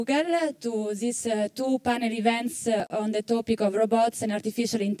Bruegel to these two panel events on the topic of robots and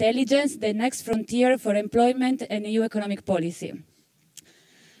artificial intelligence, the next frontier for employment and EU economic policy.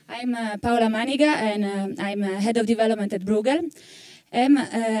 I'm Paola Maniga, and I'm head of development at Bruegel.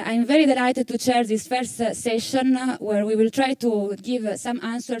 I'm very delighted to chair this first session where we will try to give some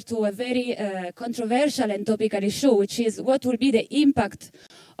answer to a very controversial and topical issue, which is what will be the impact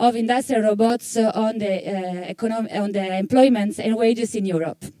of industrial robots on the employment and wages in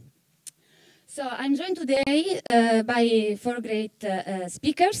Europe. So I'm joined today by four great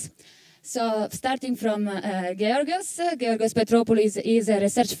speakers. So starting from Georgios. Georgios Petropoulos is a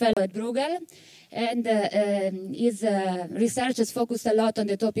research fellow at Bruegel, and his research is focused a lot on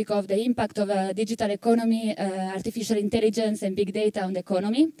the topic of the impact of digital economy, artificial intelligence, and big data on the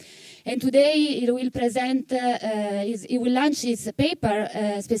economy. And today he will present, he will launch his paper,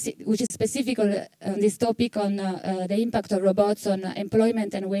 which is specific on this topic on the impact of robots on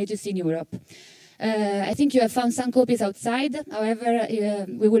employment and wages in Europe. I think you have found some copies outside. However,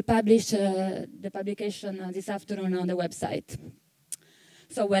 we will publish the publication this afternoon on the website.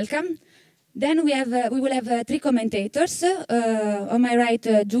 So welcome. Then we will have three commentators. On my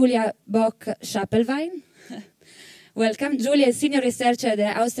right, Julia Bock-Schapelwein. Welcome. Julia is senior researcher at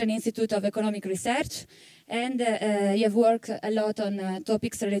the Austrian Institute of Economic Research, and you have worked a lot on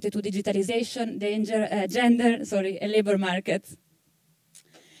topics related to digitalization, gender, and labor markets.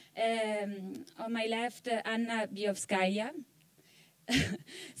 On my left, Anna Biovskaya,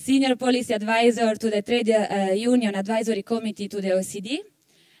 Senior Policy Advisor to the Trade Union Advisory Committee to the OECD,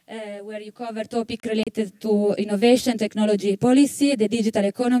 where you cover topics related to innovation, technology policy, the digital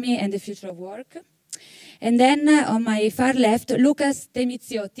economy, and the future of work. And then on my far left, Lucas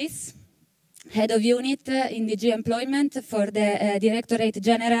Temiziotis, Head of Unit in DG Employment for the Directorate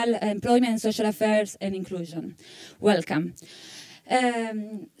General Employment, Social Affairs and Inclusion. Welcome.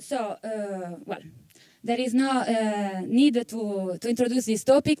 There is no need to introduce this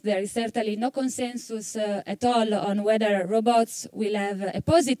topic. There is certainly no consensus at all on whether robots will have a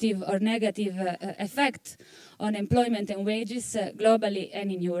positive or negative effect on employment and wages globally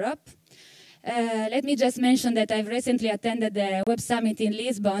and in Europe. Let me just mention that I've recently attended the Web Summit in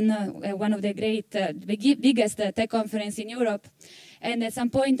Lisbon, one of the biggest tech conference in Europe. And at some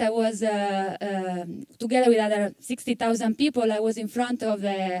point I was, together with other 60,000 people, I was in front of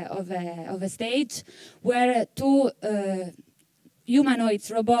a stage where two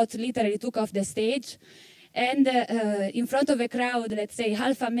humanoids, robots, literally took off the stage. And in front of a crowd, let's say,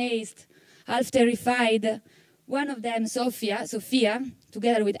 half amazed, half terrified, one of them, Sophia,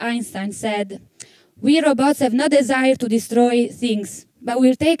 together with Einstein, said, "We robots have no desire to destroy things, but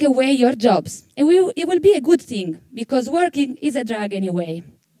we'll take away your jobs. And it will be a good thing, because working is a drug anyway."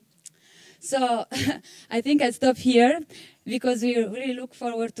 So I think I'll stop here, because we really look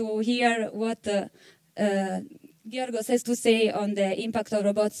forward to hear what Georgios has to say on the impact of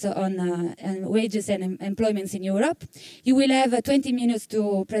robots on wages and employments in Europe. You will have 20 minutes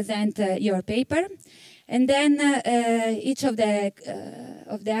to present your paper. And then each of the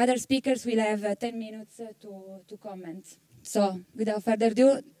other speakers will have 10 minutes to comment. So, without further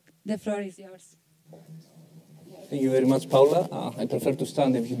ado, the floor is yours. Thank you very much, Paula. I prefer to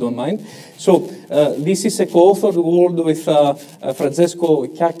stand if you don't mind. So, this is a co-authored work with Francesco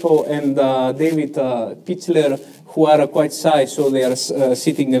Chiacco and David Pichler, who are quite shy, so they are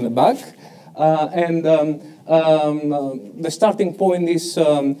sitting in the back. The starting point is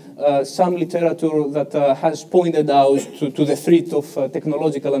some literature that has pointed out to the threat of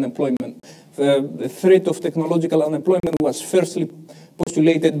technological unemployment. The threat of technological unemployment was firstly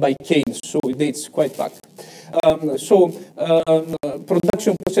postulated by Keynes, so it dates quite back.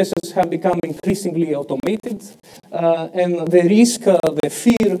 Production processes have become increasingly automated, and the risk, the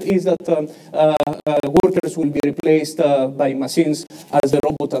fear is that workers will be replaced by machines, as the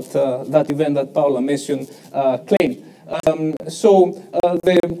robot at that event that Paula mentioned claimed.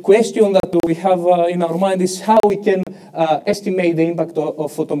 The question that we have in our mind is how we can estimate the impact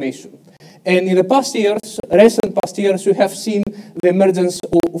of automation. And in the past years, recent past years, we have seen the emergence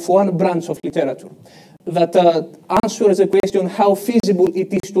of one branch of literature that answers the question how feasible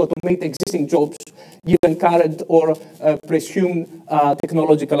it is to automate existing jobs given current or presumed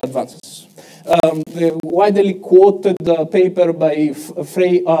technological advances. The widely quoted paper by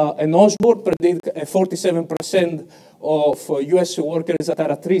Frey and Osborne predict 47% of US workers that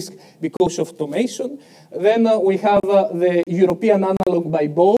are at risk because of automation. Then we have the European analog by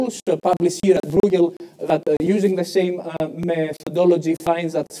Bowles, published here at Bruegel, that using the same methodology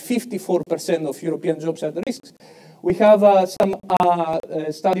finds that 54% of European jobs are at risk. We have some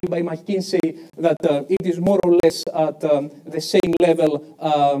study by McKinsey that it is more or less at the same level,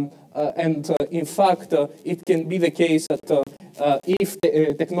 and in fact, it can be the case that if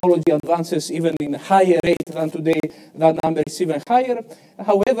the technology advances even in a higher rate than today, that number is even higher.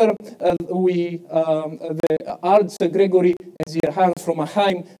 However, the Arts, Gregory, and Zierhans from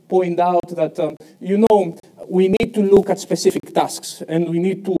Aheim point out that, we need to look at specific tasks, and we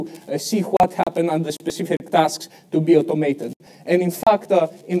need to see what happened on the specific tasks to be automated. And in fact,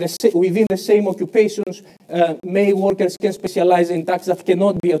 within the same occupations, many workers can specialize in tasks that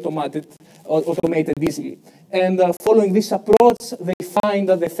cannot be automated easily. And following this approach, they find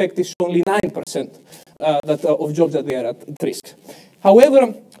that the effect is only 9% of jobs that they are at risk.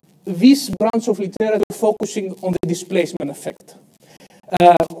 However, this branch of literature focusing on the displacement effect.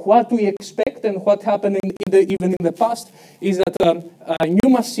 What we expect and what happened even in the past is that new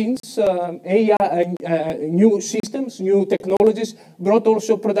machines, AI, new systems, new technologies brought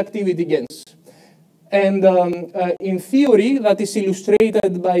also productivity gains. And in theory, that is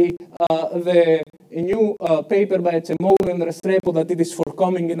illustrated by the new paper by Acemoglu and Restrepo that it is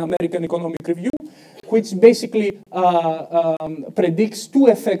forthcoming in American Economic Review, which basically predicts two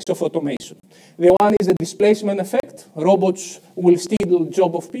effects of automation. The one is the displacement effect. Robots will steal the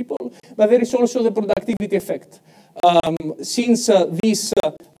job of people, but there is also the productivity effect. Since these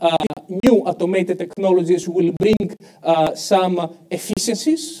new automated technologies will bring some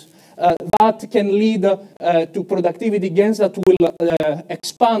efficiencies, that can lead to productivity gains that will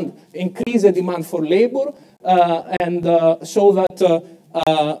expand, increase the demand for labor, and so that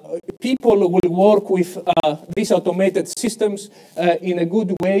people will work with these automated systems in a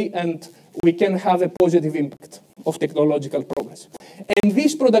good way, and we can have a positive impact of technological progress. And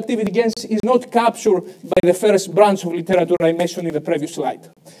this productivity gains is not captured by the first branch of literature I mentioned in the previous slide.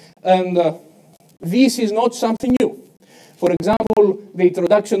 And this is not something new. For example, the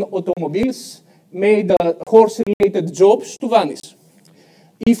introduction of automobiles made horse-related jobs to vanish.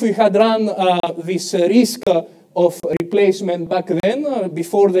 If we had run this risk of replacement back then,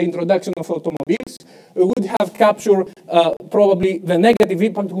 before the introduction of automobiles, we would have captured probably the negative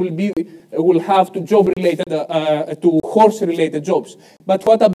impact will have to job-related, to horse-related jobs. But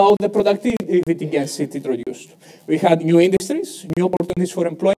what about the productivity gains it introduced? We had new industries, new opportunities for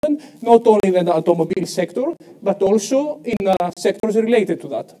employment, not only in the automobile sector, but also in sectors related to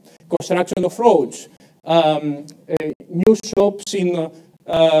that. Construction of roads, new shops in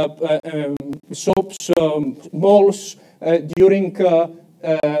malls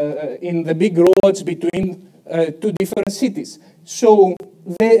in the big roads between two different cities. So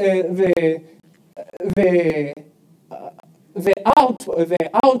the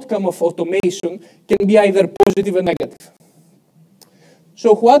outcome of automation can be either positive or negative.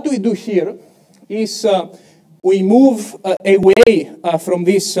 So what we do here is we move away from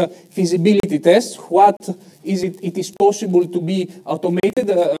this feasibility test. What is it is possible to be automated,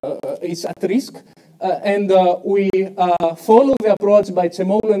 is at risk. And we follow the approach by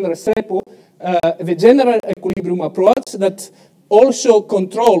Acemoglu and Restrepo, the general equilibrium approach that also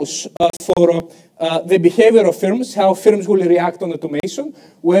controls for the behavior of firms, how firms will react on automation,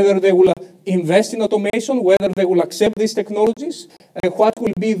 whether they will invest in automation, whether they will accept these technologies, what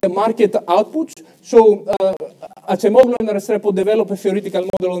will be the market outputs. So Acemoglu and Restrepo develop a theoretical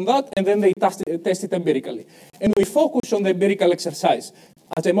model on that, and then they test it empirically. And we focus on the empirical exercise.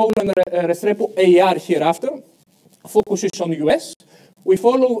 Acemoglu and Restrepo AR hereafter focuses on US. We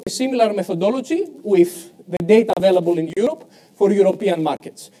follow a similar methodology with the data available in Europe for European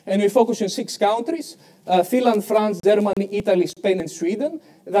markets. And we focus on 6 countries, Finland, France, Germany, Italy, Spain, and Sweden,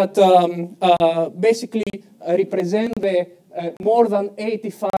 that basically represent the more than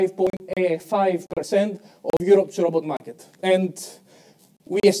 85.5% of Europe's robot market. And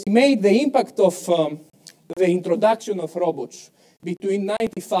we estimate the impact of the introduction of robots between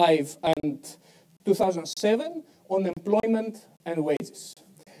 1995 and 2007 on employment and wages.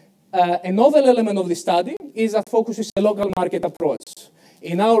 A novel element of the study is that focuses a local market approach.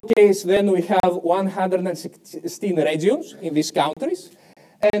 In our case, then, we have 116 regions in these countries.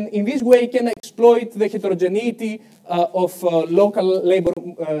 And in this way, can exploit the heterogeneity of local labor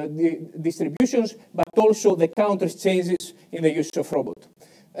distributions, but also the country's changes in the use of robots.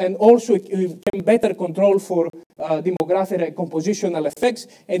 And also, it can better control for demographic and compositional effects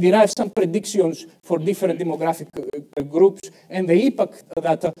and derive some predictions for different demographic groups and the impact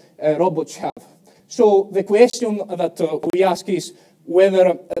that robots have. So the question that we ask is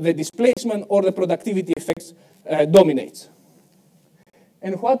whether the displacement or the productivity effects dominates.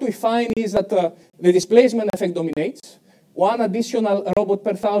 And what we find is that the displacement effect dominates. One additional robot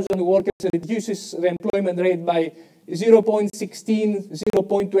per 1,000 workers reduces the employment rate by 0.16,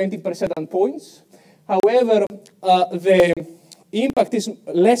 0.20 percentage points. However, the impact is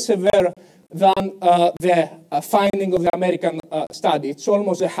less severe than the finding of the American study. It's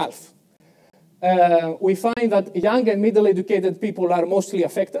almost a half. We find that young and middle-educated people are mostly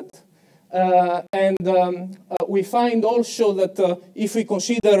affected. We find also that if we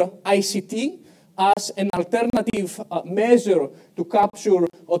consider ICT as an alternative measure to capture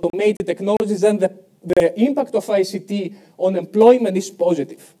automated technologies, then the impact of ICT on employment is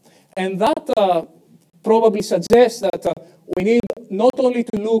positive. And that probably suggests that we need not only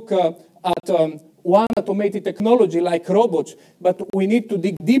to look at one automated technology like robots, but we need to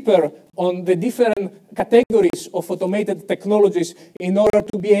dig deeper on the different categories of automated technologies in order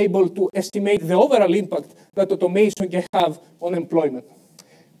to be able to estimate the overall impact that automation can have on employment.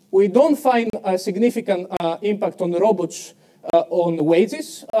 We don't find a significant impact on robots on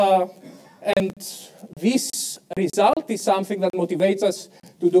wages, and this result is something that motivates us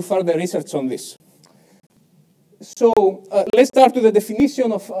to do further research on this. So let's start with the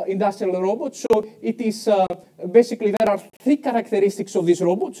definition of industrial robots. So it is basically there are three characteristics of these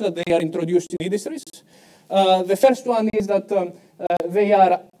robots that they are introduced in industries. The first one is that they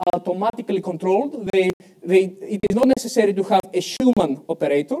are automatically controlled. It is not necessary to have a human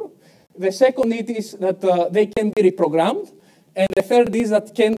operator. The second is that they can be reprogrammed. And the third is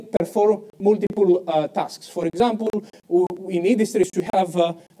that can perform multiple tasks. For example, in industries, we have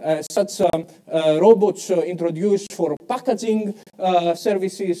such robots introduced for packaging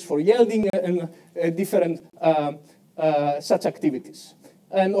services, for yielding, and different such activities.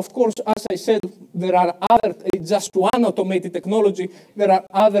 And of course, as I said, there are other, it's just one automated technology. There are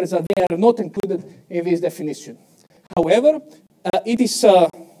others that they are not included in this definition. However, it is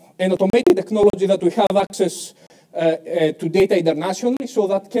an automated technology that we have access to data internationally, so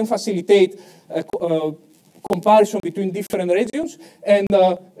that can facilitate comparison between different regions. And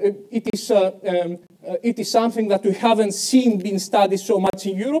it is something that we haven't seen being studied so much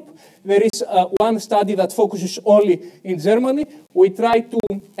in Europe. There is one study that focuses only in Germany. We try to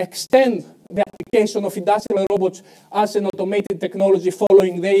extend the application of industrial robots as an automated technology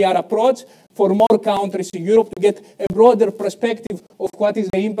following the AR approach for more countries in Europe to get a broader perspective of what is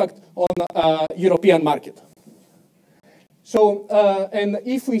the impact on European market. So, and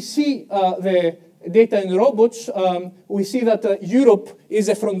if we see the data in robots, we see that Europe is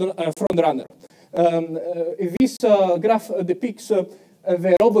a front runner. This graph depicts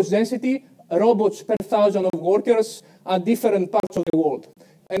the robots density, robots per thousand of workers at different parts of the world.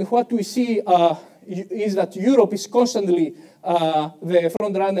 And what we see is that Europe is constantly the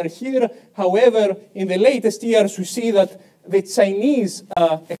front runner here. However, in the latest years, we see that the Chinese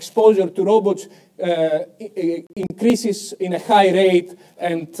exposure to robots increases in a high rate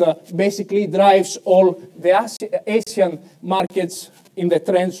and basically drives all the Asian markets in the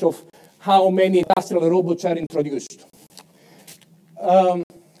trends of how many industrial robots are introduced.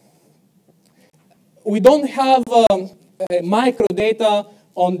 We don't have micro data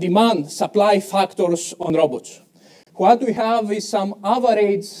on demand supply factors on robots. What we have is some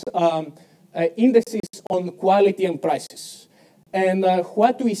average indices on quality and prices. And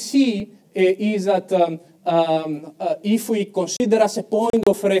what we see is that if we consider as a point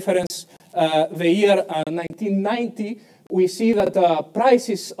of reference the year 1990, we see that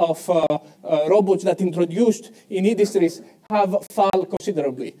prices of robots that introduced in industries have fallen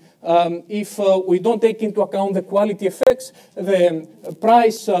considerably. If we don't take into account the quality effects, the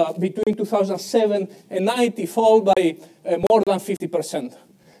price between 2007 and 90 fall by more than 50%.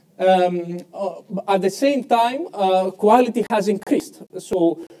 At the same time, quality has increased.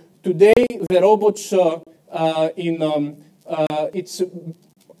 So today, the robots it's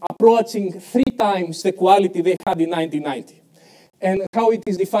approaching 3 times the quality they had in 1990. And how it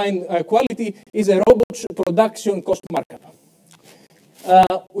is defined, quality is a robot's production cost markup.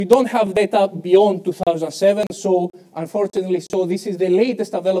 We don't have data beyond 2007, so unfortunately, this is the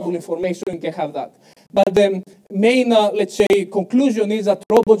latest available information, we can have that. But the main, let's say, conclusion is that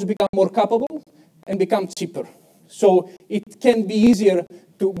robots become more capable and become cheaper. So it can be easier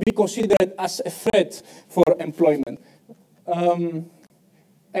to be considered as a threat for employment.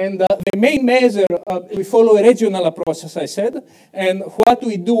 And the main measure, we follow a regional approach, as I said. And what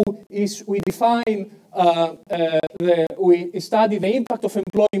we do is we define, we study the impact of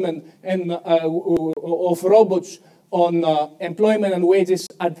employment and of robots on employment and wages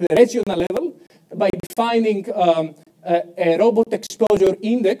at the regional level by defining a robot exposure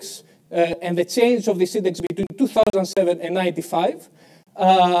index and the change of this index between 2007 and 95.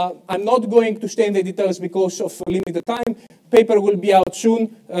 I'm not going to stay in the details because of limited time. Paper will be out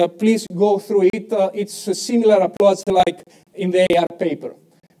soon. Please go through it. It's a similar approach like in the AR paper.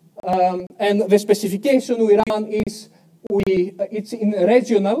 And the specification we run is it's in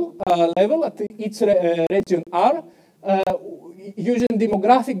regional level at each region R, using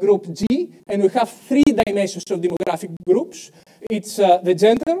demographic group G, and we have 3 dimensions of demographic groups. It's the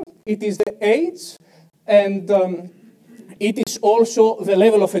gender, it is the age, and it is also the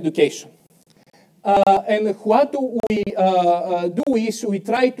level of education. And what we do is we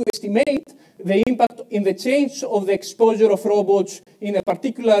try to estimate the impact in the change of the exposure of robots in a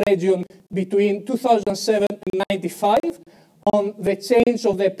particular region between 2007 and 95 on the change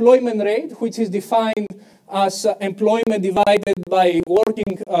of the employment rate, which is defined as employment divided by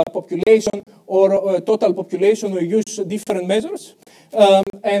working population or total population. We use different measures.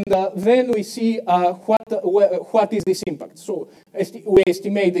 And then we see what is this impact. So we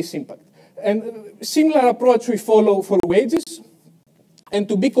estimate this impact. And similar approach we follow for wages. And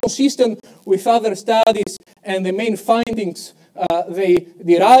to be consistent with other studies and the main findings they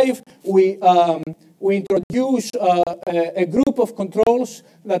derive, we introduce a group of controls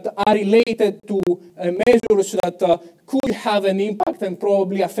that are related to measures that could have an impact and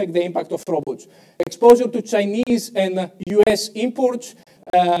probably affect the impact of robots. Exposure to Chinese and US imports,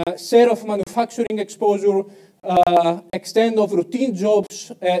 share of manufacturing exposure, extent of routine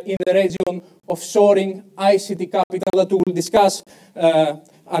jobs in the region, offshoring, ICT capital that we will discuss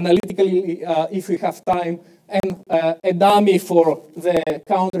analytically if we have time, and a dummy for the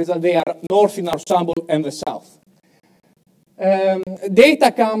countries that they are north in our sample and the south.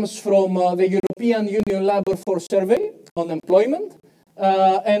 Data comes from the European Union Labour Force Survey on employment,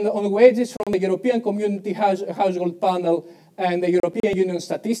 and on wages from the European Community Household Panel and the European Union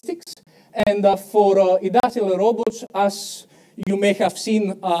Statistics. And for industrial robots, as you may have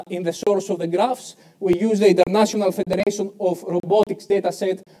seen in the source of the graphs, we use the International Federation of Robotics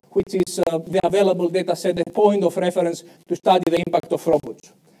dataset, which is the available dataset, a point of reference to study the impact of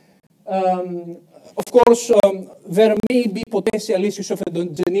robots. Of course, there may be potential issues of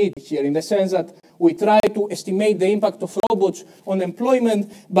heterogeneity here, in the sense that we try to estimate the impact of robots on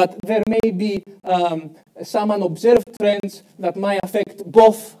employment, but there may be some unobserved trends that might affect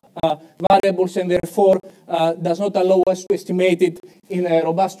both variables, and therefore does not allow us to estimate it in a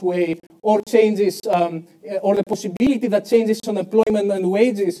robust way, or changes, or the possibility that changes on employment and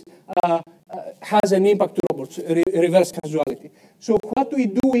wages has an impact to robots, reverse causality. So what we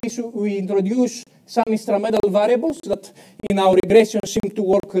do is we introduce some instrumental variables that in our regression seem to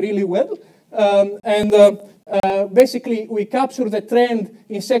work really well. Basically, we capture the trend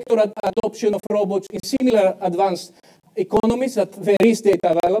in sector adoption of robots in similar advanced economies that there is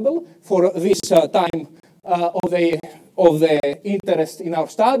data available for this time of the interest in our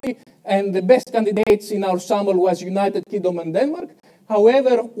study. And the best candidates in our sample was United Kingdom and Denmark.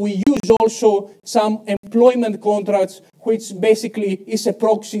 However, we use also some employment contracts, which basically is a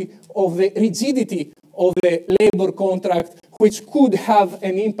proxy of the rigidity of the labor contract, which could have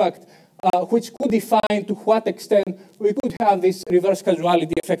an impact, which could define to what extent we could have this reverse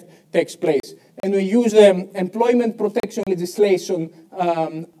causality effect takes place. And we use the employment protection legislation,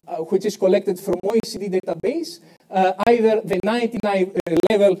 which is collected from OECD database, either the 99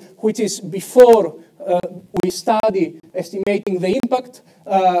 level, which is before we study estimating the impact,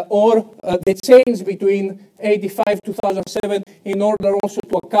 or the change between 85 to 2007, in order also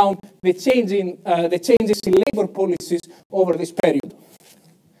to account the changes in labor policies over this period.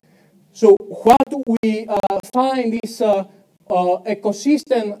 So what we find is a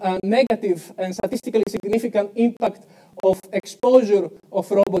consistent negative and statistically significant impact of exposure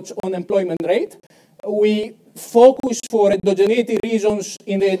of robots on employment rate. We focus for heterogeneity reasons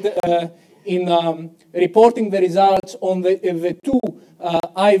in reporting the results on the two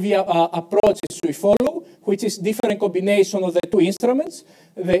IV approaches we follow, which is different combination of the two instruments,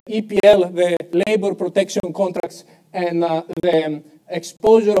 the EPL, the labor protection contracts, and the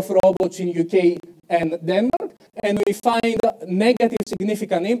exposure of robots in UK and Denmark. And we find negative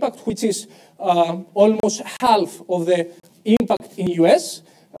significant impact, which is almost half of the impact in US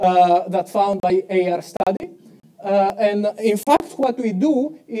that found by AR study. And in fact, what we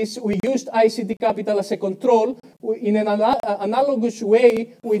do is we used ICT capital as a control. In an analogous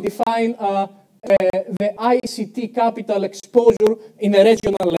way, we define the ICT capital exposure in a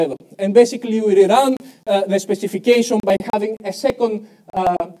regional level. And basically, we rerun the specification by having a second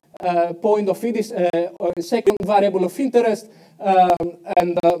point of interest, a second variable of interest,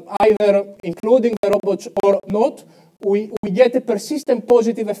 and either including the robots or not, we get a persistent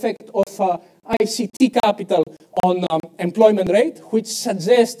positive effect of ICT capital on employment rate, which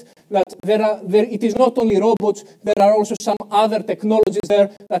suggests that it is not only robots, there are also some other technologies there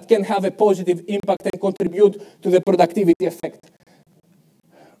that can have a positive impact and contribute to the productivity effect.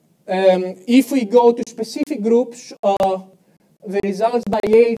 If we go to specific groups, the results by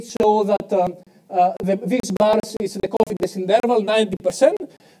age show that these bars is the confidence interval, 90%,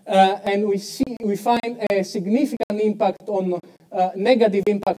 and we find a significant impact on negative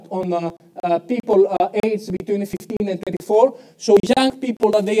impact on people aged between 15 and 24. So young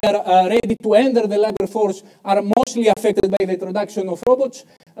people that they are ready to enter the labor force are mostly affected by the introduction of robots.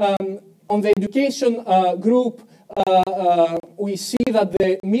 On the education group, we see that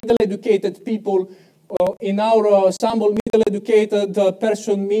the middle-educated people, in our sample, middle-educated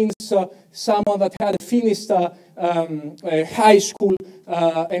person means someone that had finished high school,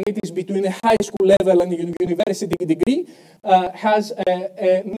 and it is between a high school level and a university degree, has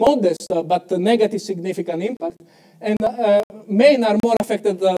a modest but negative significant impact. And men are more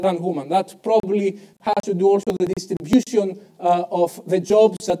affected than women. That probably has to do also with the distribution of the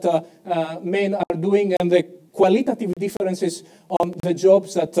jobs that men are doing and the qualitative differences on the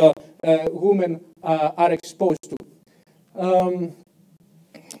jobs that women are exposed to.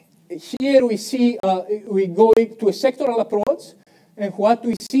 Here we see, we go to a sectoral approach, and what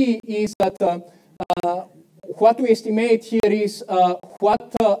we see is that what we estimate here is what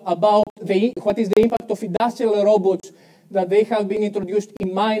is the impact of industrial robots that they have been introduced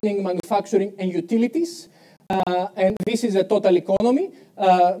in mining, manufacturing, and utilities. And this is a total economy,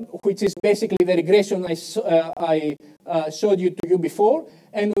 which is basically the regression I showed you to you before.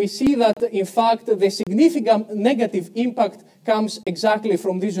 And we see that, in fact, the significant negative impact comes exactly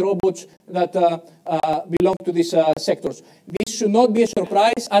from these robots that belong to these sectors. This should not be a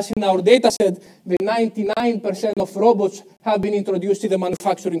surprise, as in our data set, the 99% of robots have been introduced in the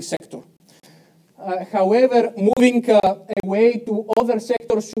manufacturing sector. However, moving away to other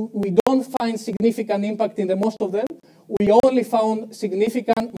sectors, we don't find significant impact in the most of them. We only found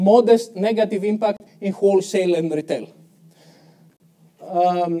significant, modest negative impact in wholesale and retail.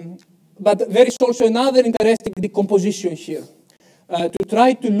 But there is also another interesting decomposition here. To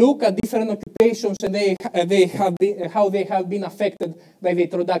try to look at different occupations and how they have been affected by the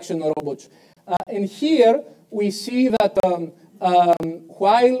introduction of robots. And here we see that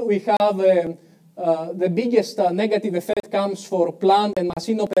while we have the biggest negative effect comes for plant and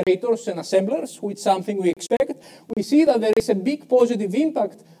machine operators and assemblers, which is something we expect, we see that there is a big positive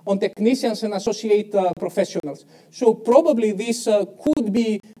impact on technicians and associate professionals. So probably this could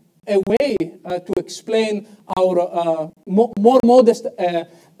be a way to explain our more modest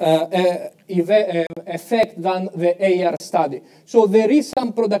effect than the AR study. So there is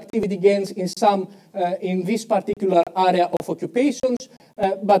some productivity gains in this particular area of occupations,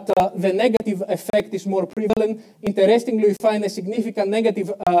 but the negative effect is more prevalent. Interestingly, we find a significant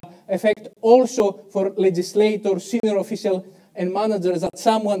negative effect also for legislators, senior officials, and managers that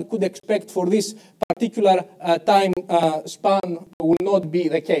someone could expect for this particular time span will not be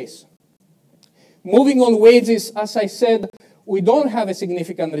the case. Moving on wages, as I said, we don't have a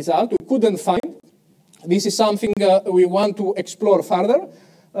significant result. We couldn't find. This is something we want to explore further.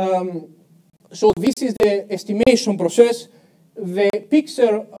 So this is the estimation process. The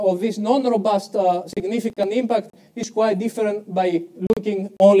picture of this non-robust significant impact is quite different by looking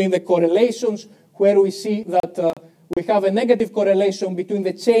only in the correlations, where we see that we have a negative correlation between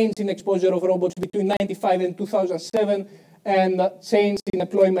the change in exposure of robots between 1995 and 2007 and change in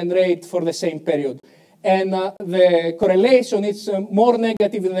employment rate for the same period. And the correlation is more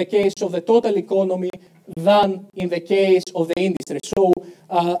negative in the case of the total economy than in the case of the industry. So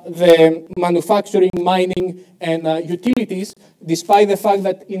the manufacturing, mining, and utilities, despite the fact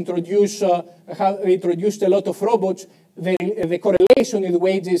that have introduced a lot of robots, the correlation in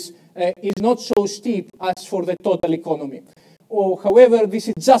wages is not so steep as for the total economy. However, this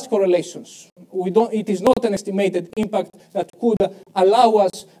is just correlations. It is not an estimated impact that could allow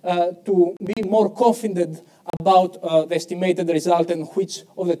us to be more confident about the estimated result and which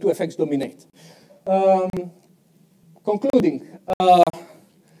of the two effects dominate. Concluding,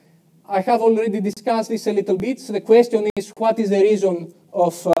 I have already discussed this a little bit. So the question is, what is the reason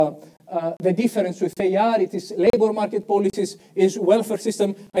of the difference with AR? It is labor market policies, is welfare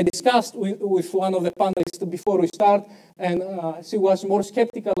system. I discussed with one of the panelists before we start, and she was more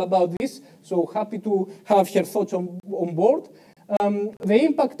skeptical about this, so happy to have her thoughts on board. The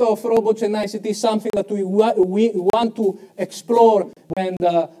impact of robots and ICT is something that we want to explore when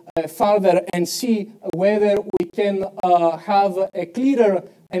further and see whether we can have a clearer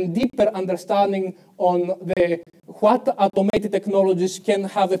and deeper understanding on what automated technologies can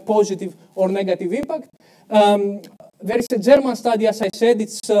have a positive or negative impact. There is a German study, as I said,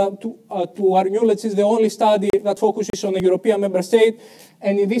 it's to our knowledge, it's the only study that focuses on a European member state.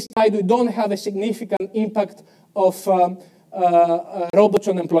 And in this study, we don't have a significant impact of robots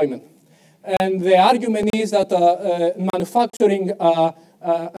on employment. And the argument is that manufacturing,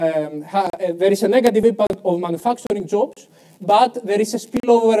 there is a negative impact of manufacturing jobs, but there is a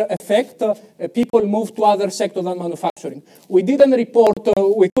spillover effect. People move to other sectors than manufacturing. We didn't report,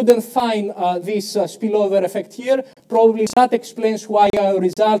 we couldn't find this spillover effect here. Probably that explains why our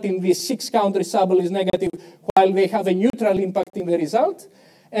result in these 6 countries sample is negative, while they have a neutral impact in the result.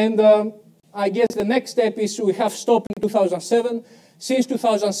 And I guess the next step is we have stopped in 2007. Since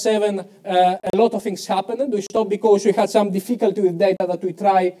 2007, a lot of things happened. We stopped because we had some difficulty with data that we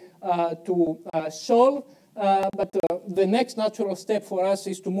try to solve. But the next natural step for us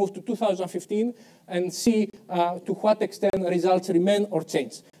is to move to 2015 and see to what extent results remain or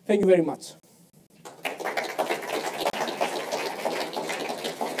change. Thank you very much.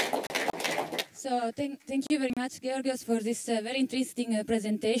 So thank you very much, Georgios, for this very interesting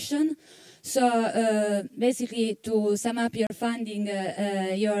presentation. So basically, to sum up your finding,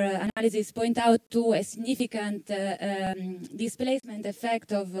 your analysis point out to a significant displacement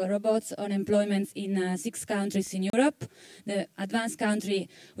effect of robots on employment in 6 countries in Europe. The advanced country,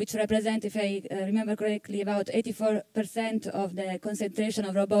 which represent, if I remember correctly, about 84% of the concentration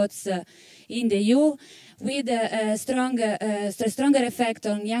of robots in the EU, with a stronger effect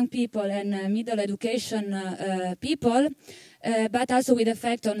on young people and middle education people, but also with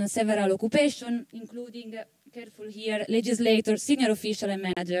effect on several occupations, including, careful here, legislators, senior officials, and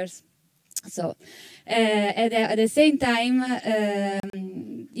managers. So, at the same time,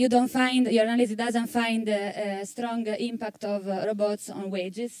 you don't find, your analysis doesn't find a strong impact of robots on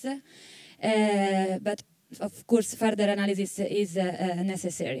wages, but of course, further analysis is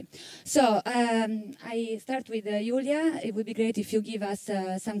necessary. So I start with Julia. It would be great if you give us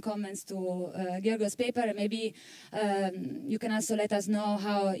some comments to Georgios' paper. And maybe you can also let us know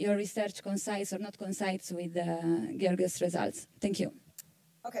how your research coincides or not coincides with Georgios' results. Thank you.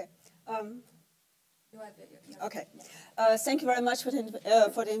 Okay. Okay. Thank you very much for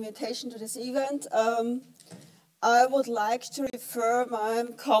the invitation to this event. I would like to refer my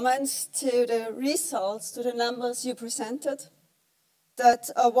comments to the results, to the numbers you presented,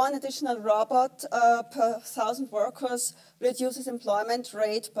 that 1 additional robot per 1,000 workers reduces employment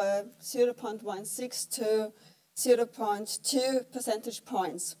rate by 0.16 to 0.2 percentage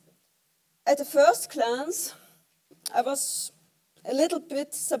points. At the first glance, I was a little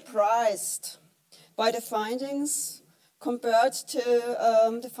bit surprised by the findings compared to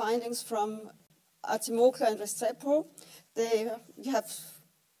the findings from Acemoglu and Restrepo. They have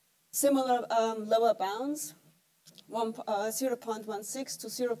similar lower bounds, 0.16 to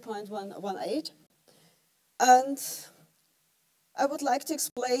 0.118. And I would like to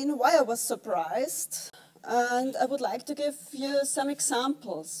explain why I was surprised, and I would like to give you some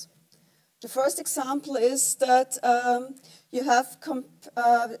examples. The first example is that you have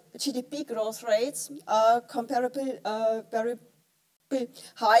GDP growth rates comparably very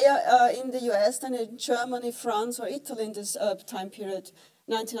higher in the US than in Germany, France, or Italy in this time period,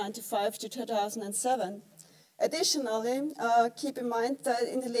 1995 to 2007. Additionally, keep in mind that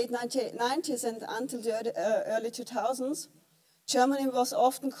in the late 1990s and until the early 2000s, Germany was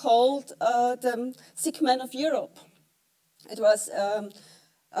often called the sick man of Europe. It was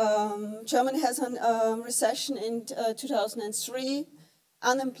Germany has a recession in 2003.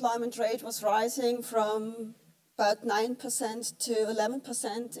 Unemployment rate was rising from about 9% to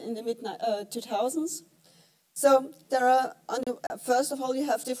 11% in the mid-2000s. So there are, first of all, you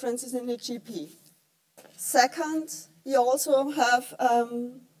have differences in the GDP. Second, you also have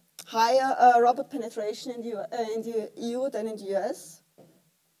higher robot penetration in the EU than in the US.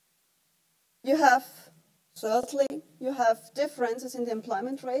 You have, thirdly, you have differences in the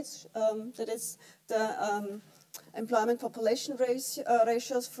employment rates. That is the employment population ratios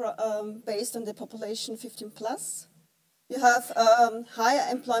based on the population 15 plus. You have higher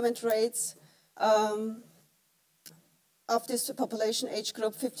employment rates of this population age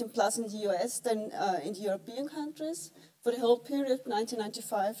group 15 plus in the US than in the European countries for the whole period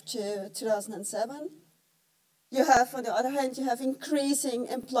 1995 to 2007. You have, on the other hand, you have increasing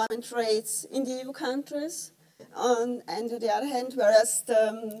employment rates in the EU countries, and on the other hand, whereas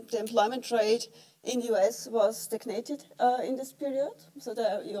the employment rate in the US was stagnated in this period. So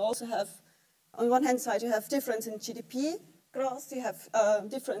there you also have, on one hand side, you have difference in GDP, growth, you have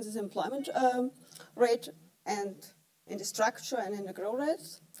differences in employment rate and in the structure and in the growth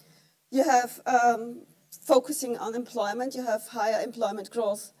rates. You have, focusing on employment, you have higher employment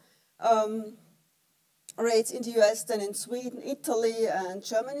growth rates in the US than in Sweden, Italy, and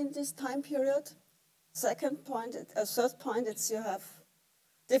Germany in this time period. Third point, it's you have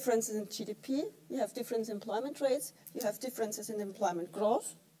differences in GDP, you have different employment rates, you have differences in employment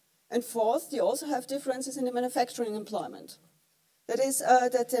growth. And fourth, you also have differences in the manufacturing employment. That is,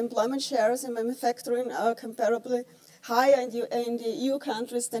 that the employment shares in manufacturing are comparably higher in the EU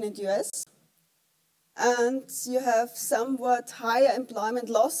countries than in the US. And you have somewhat higher employment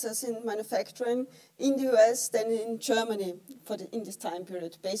losses in manufacturing in the US than in Germany in this time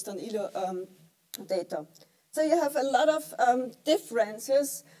period, based on ILO data. So you have a lot of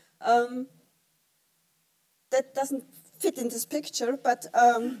differences that doesn't fit in this picture, but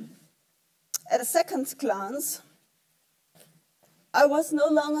at a second glance, I was no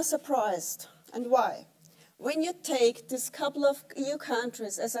longer surprised. And why? When you take this couple of EU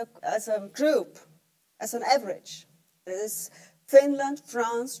countries as a group, as an average, that is Finland,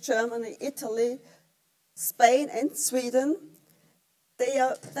 France, Germany, Italy, Spain, and Sweden,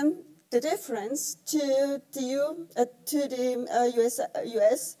 the difference to the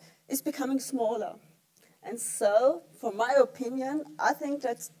US is becoming smaller. And so, for my opinion, I think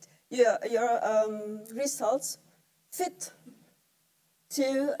that your results fit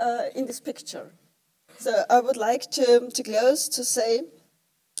in this picture. So I would like to close to say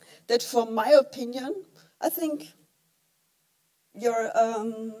that, for my opinion, I think your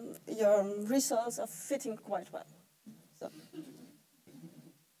results are fitting quite well. So.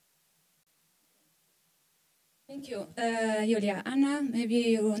 Thank you, Julia. Anna, maybe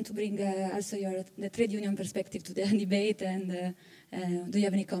you want to bring also the trade union perspective to the debate, and do you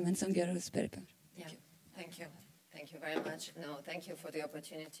have any comments on Gerald's paper? Yeah, thank you. Thank you very much. No, thank you for the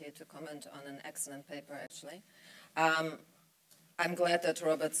opportunity to comment on an excellent paper, actually. I'm glad that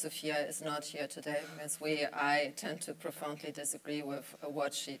Robert Sophia is not here today, because I tend to profoundly disagree with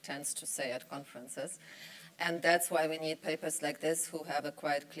what she tends to say at conferences. And that's why we need papers like this who have a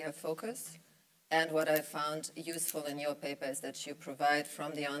quite clear focus. And what I found useful in your paper is that you provide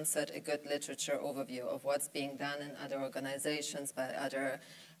from the onset a good literature overview of what's being done in other organizations by other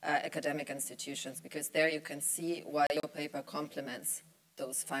academic institutions, because there you can see why your paper complements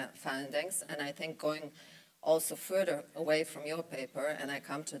those findings. And I think going also further away from your paper, and I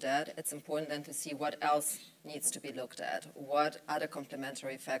come to that, it's important then to see what else needs to be looked at. What other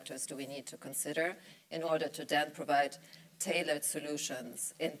complementary factors do we need to consider in order to then provide tailored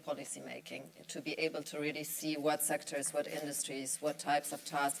solutions in policymaking, to be able to really see what sectors, what industries, what types of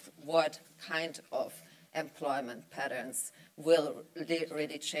tasks, what kind of employment patterns will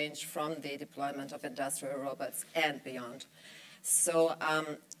really change from the deployment of industrial robots and beyond. So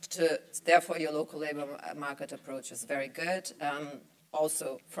therefore, your local labor market approach is very good.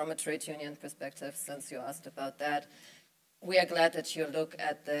 Also, from a trade union perspective, since you asked about that, we are glad that you look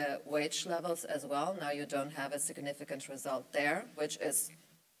at the wage levels as well. Now you don't have a significant result there, which is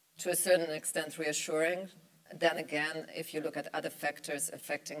to a certain extent reassuring. Then again, if you look at other factors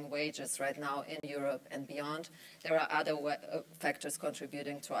affecting wages right now in Europe and beyond, there are other factors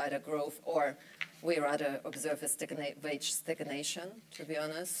contributing to either growth, or we rather observe a wage stagnation, to be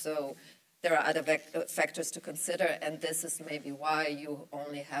honest. So there are other factors to consider, and this is maybe why you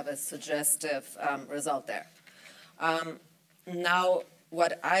only have a suggestive result there. Now,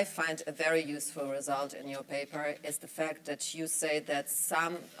 what I find a very useful result in your paper is the fact that you say that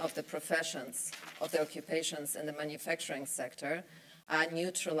some of the professions, of the occupations in the manufacturing sector are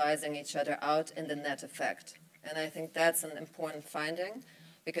neutralizing each other out in the net effect. And I think that's an important finding,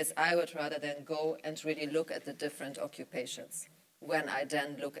 because I would rather then go and really look at the different occupations when I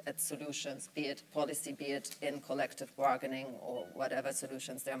then look at solutions, be it policy, be it in collective bargaining or whatever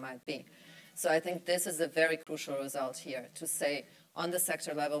solutions there might be. So I think this is a very crucial result here, to say on the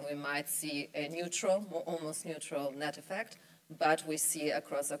sector level we might see a neutral, almost neutral net effect, but we see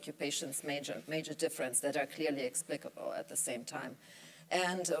across occupations major difference that are clearly explicable at the same time.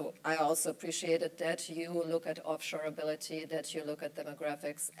 And I also appreciated that you look at offshore ability, that you look at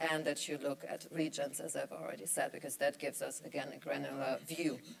demographics, and that you look at regions, as I've already said, because that gives us, again, a granular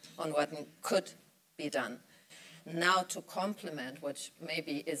view on what could be done. Now, to complement, which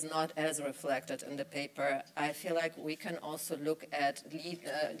maybe is not as reflected in the paper, I feel like we can also look at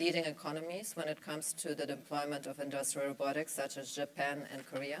leading economies when it comes to the deployment of industrial robotics, such as Japan and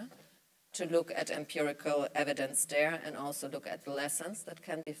Korea, to look at empirical evidence there and also look at the lessons that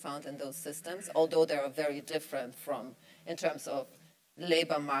can be found in those systems, although they are very different in terms of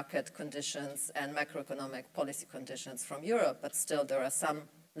labor market conditions and macroeconomic policy conditions from Europe, but still there are some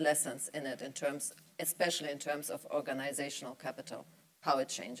lessons in it in terms, especially in terms of organizational capital, how it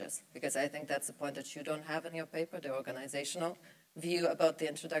changes. Because I think that's a point that you don't have in your paper, the organizational view about the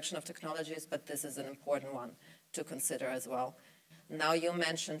introduction of technologies, but this is an important one to consider as well. Now you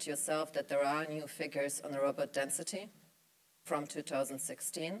mentioned yourself that there are new figures on the robot density from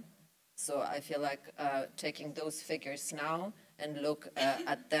 2016. So I feel like taking those figures now and look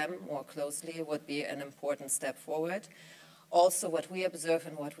at them more closely would be an important step forward. Also, what we observe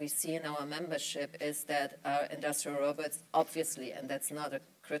and what we see in our membership is that industrial robots obviously, and that's not a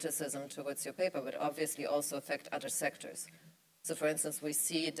criticism towards your paper, but obviously also affect other sectors. So for instance, we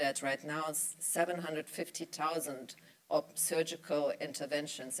see that right now 750,000 of surgical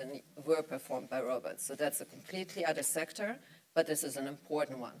interventions were performed by robots. So that's a completely other sector, but this is an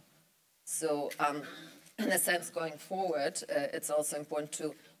important one. So in a sense, going forward, it's also important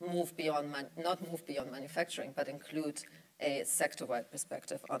to move beyond, not move beyond manufacturing, but include a sector-wide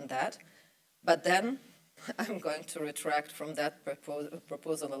perspective on that. But then I'm going to retract from that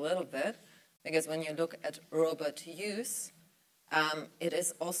proposal a little bit, because when you look at robot use, it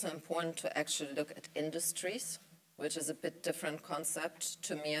is also important to actually look at industries, which is a bit different concept,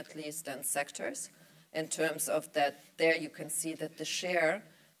 to me at least, than sectors, in terms of that there you can see that the share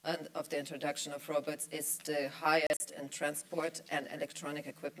of the introduction of robots is the highest in transport and electronic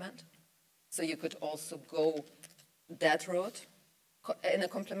equipment. So you could also go that road in a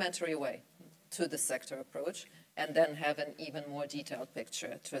complementary way to the sector approach, and then have an even more detailed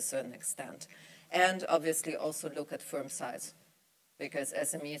picture to a certain extent. And obviously also look at firm size, because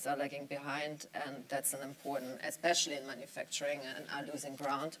SMEs are lagging behind, and that's an important, especially in manufacturing, and are losing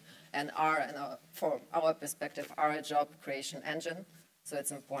ground, and from our perspective, are a job creation engine. So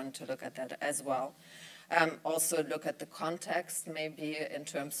it's important to look at that as well. Also look at the context, maybe in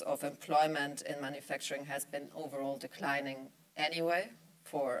terms of employment in manufacturing has been overall declining anyway,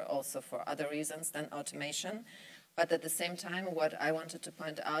 also for other reasons than automation. But at the same time, what I wanted to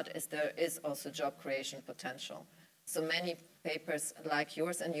point out is there is also job creation potential. So many papers like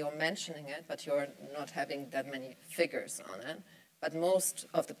yours, and you're mentioning it, but you're not having that many figures on it. But most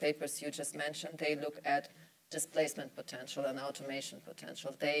of the papers you just mentioned, they look at displacement potential and automation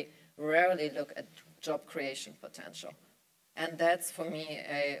potential. They rarely look at job creation potential. And that's, for me,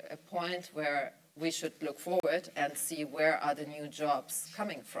 a point where we should look forward and see where are the new jobs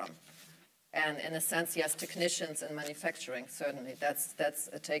coming from. And in a sense, yes, technicians in manufacturing, certainly, that's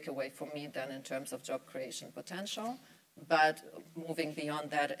a takeaway for me then in terms of job creation potential. But moving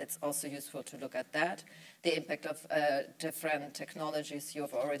beyond that, it's also useful to look at that. The impact of different technologies,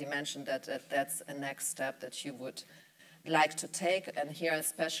 you've already mentioned that's a next step that you would like to take. And here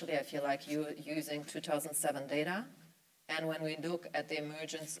especially, I feel like you're using 2007 data. And when we look at the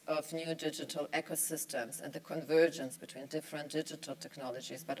emergence of new digital ecosystems and the convergence between different digital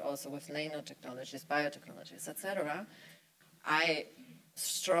technologies, but also with nanotechnologies, biotechnologies, etc., I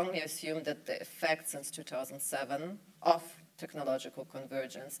strongly assume that the effect since 2007 of technological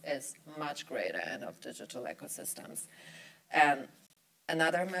convergence is much greater and of digital ecosystems. And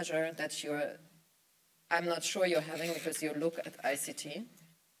another measure that I'm not sure you're having, because you look at ICT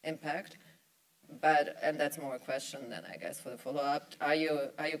impact, and that's more a question than, I guess, for the follow-up. Are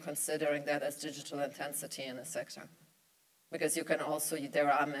you considering that as digital intensity in a sector? Because you can also,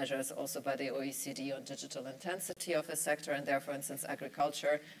 there are measures also by the OECD on digital intensity of a sector, and there, for instance,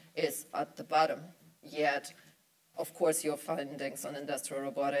 agriculture is at the bottom. Yet, of course, your findings on industrial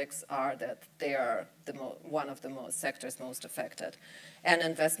robotics are that they are one of the sectors most affected. And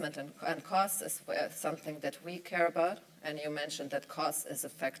investment and costs is something that we care about, and you mentioned that cost is a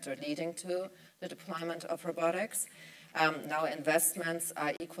factor leading to the deployment of robotics. Now, investments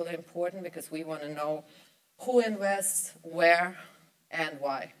are equally important because we want to know who invests, where, and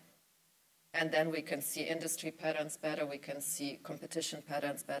why. And then we can see industry patterns better, we can see competition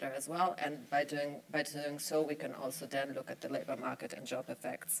patterns better as well, and by doing so, we can also then look at the labor market and job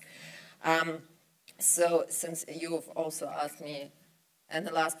effects. So since you've also asked me, and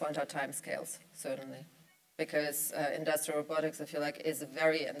the last point are timescales, certainly. Because industrial robotics, I feel like, is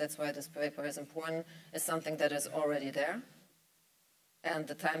and that's why this paper is important, is something that is already there. And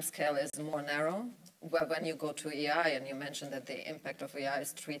the time scale is more narrow. But when you go to AI, and you mentioned that the impact of AI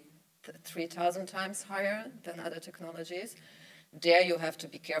is 3,000 times higher than other technologies, there you have to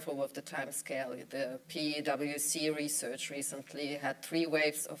be careful with the time scale. The PwC research recently had 3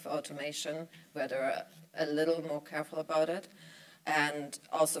 waves of automation, where they're a little more careful about it. And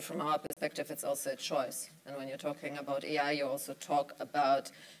also from our perspective, it's also a choice. And when you're talking about AI, you also talk about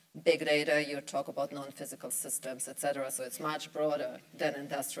big data, you talk about non-physical systems, etc. So it's much broader than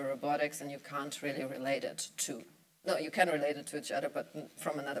industrial robotics, and you can't really relate it to, no, you can relate it to each other, but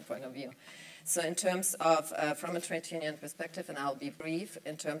from another point of view. So in terms of, from a trade union perspective, and I'll be brief,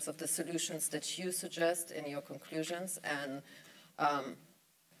 in terms of the solutions that you suggest in your conclusions and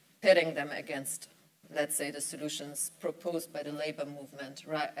pitting them against, let's say, the solutions proposed by the labor movement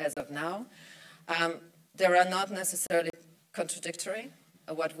right as of now, they are not necessarily contradictory.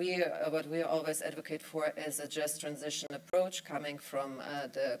 What we always advocate for is a just transition approach coming from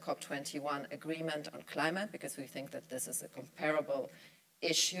the COP21 agreement on climate, because we think that this is a comparable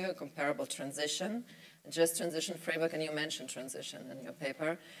issue, a comparable transition. A just transition framework, and you mentioned transition in your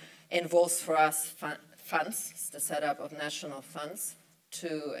paper, involves for us funds, the setup of national funds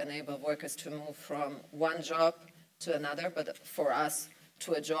to enable workers to move from one job to another, but for us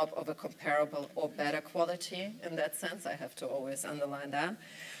to a job of a comparable or better quality in that sense. I have to always underline that.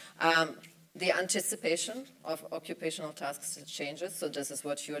 The anticipation of occupational tasks changes, so this is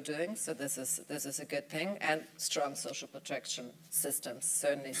what you're doing, so this is a good thing, and strong social protection systems,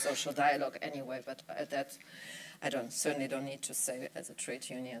 certainly social dialogue anyway, but that I certainly don't need to say as a trade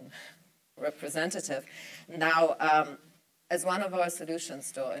union representative. Now, as one of our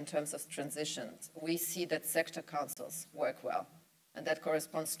solutions, though, in terms of transitions, we see that sector councils work well. And that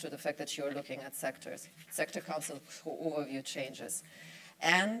corresponds to the fact that you're looking at sectors. Sector councils for overview changes.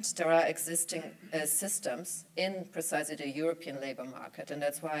 And there are existing systems in precisely the European labor market. And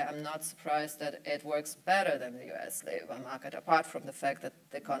that's why I'm not surprised that it works better than the US labor market, apart from the fact that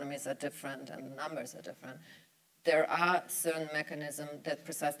the economies are different and the numbers are different. There are certain mechanisms that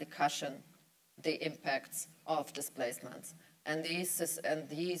precisely cushion the impacts of displacements. And these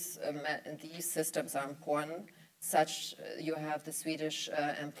systems are important. You have the Swedish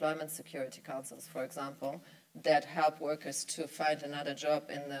employment security councils, for example, that help workers to find another job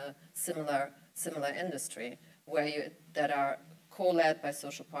in a similar industry, that are co-led by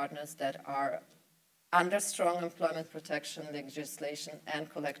social partners that are under strong employment protection legislation and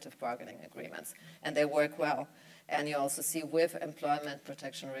collective bargaining agreements, and they work well. And you also see with employment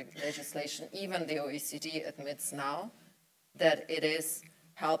protection legislation, even the OECD admits now that it is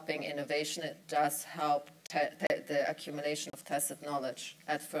helping innovation. It does help the accumulation of tacit knowledge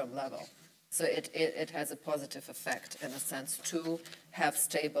at firm level. So it has a positive effect, in a sense, to have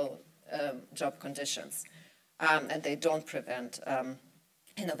stable job conditions. And they don't prevent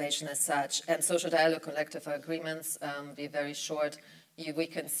innovation as such. And social dialogue collective agreements, be very short. We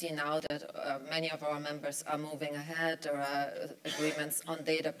can see now that many of our members are moving ahead. There are agreements on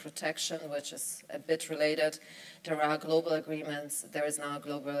data protection, which is a bit related. There are global agreements. There is now a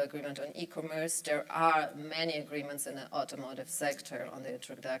global agreement on e-commerce. There are many agreements in the automotive sector on the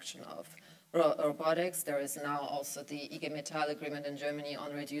introduction of robotics. There is now also the IG Metall agreement in Germany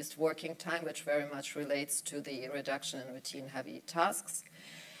on reduced working time, which very much relates to the reduction in routine heavy tasks.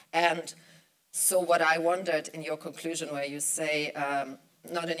 And so what I wondered in your conclusion, where you say,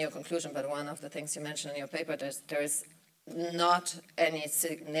 not in your conclusion, but one of the things you mentioned in your paper, there is not any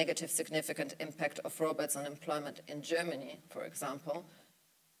negative significant impact of robots on employment in Germany, for example.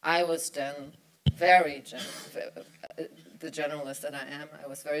 I was then the generalist that I am, I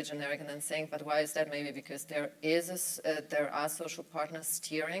was very generic and then saying, but why is that? Maybe because there are social partners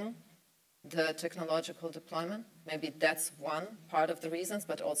steering the technological deployment. Maybe that's one part of the reasons,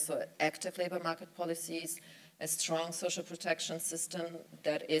 but also active labor market policies, a strong social protection system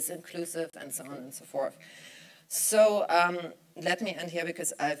that is inclusive, and so on and so forth. So let me end here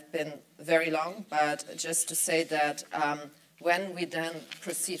because I've been very long, but just to say that when we then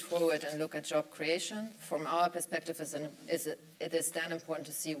proceed forward and look at job creation, from our perspective, it is then important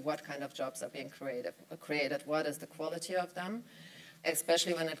to see what kind of jobs are being created, what is the quality of them,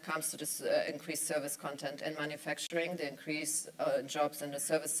 especially when it comes to this increased service content in manufacturing, the increased jobs in the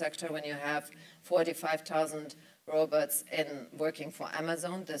service sector. When you have 45,000 robots working for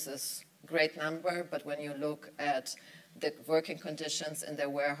Amazon, this is a great number, but when you look at the working conditions in their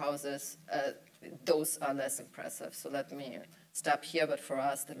warehouses, those are less impressive. So let me stop here, but for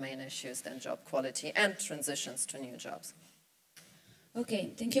us, the main issue is then job quality and transitions to new jobs.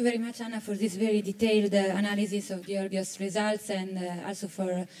 Okay, thank you very much, Anna, for this very detailed analysis of Georgios results, and also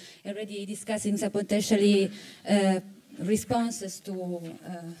for already discussing some potentially responses to,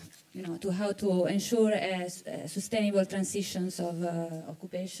 to how to ensure sustainable transitions of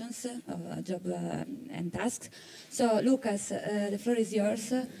occupations, of job and tasks. So, Lucas, the floor is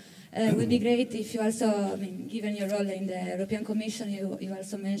yours. It would be great if you also, given your role in the European Commission, you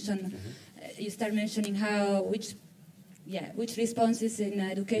also mention, you start mentioning which responses in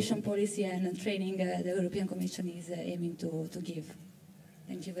education policy and training the European Commission is aiming to give.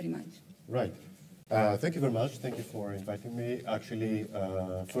 Thank you very much. Right. Thank you very much. Thank you for inviting me. Actually,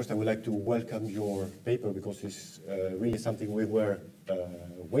 first I would like to welcome your paper because it's really something we were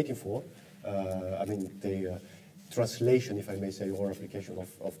waiting for. I mean, the translation, if I may say, or application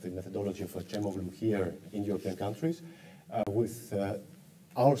of the methodology of Acemoglu here in European countries with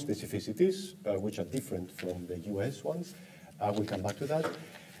our specificities, which are different from the US ones. We'll come back to that.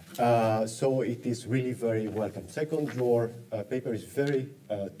 So it is really very welcome. Second, your paper is very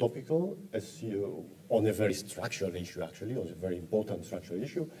topical on a very structural issue, actually, on a very important structural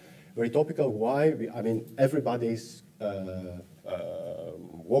issue. Very topical. Why? I mean, everybody is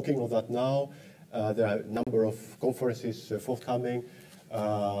working on that now. There are a number of conferences forthcoming.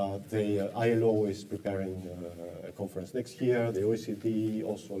 The ILO is preparing a conference next year, the OECD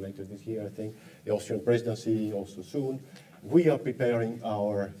also later this year, I think, the Austrian presidency also soon. We are preparing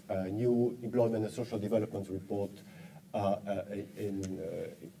our new Employment and Social Development report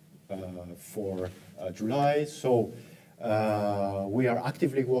for July. So we are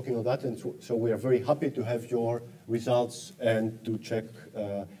actively working on that, and so we are very happy to have your results and to check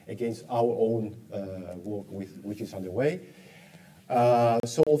against our own work which is underway.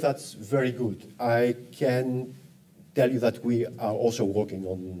 So that's very good. I can tell you that we are also working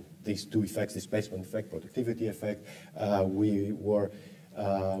on these two effects, displacement effect, productivity effect. We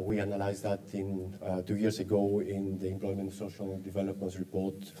analyzed that 2 years ago in the Employment and Social Development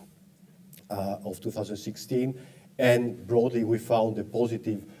report of 2016. And broadly, we found a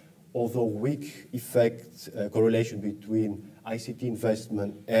positive, although weak effect correlation between ICT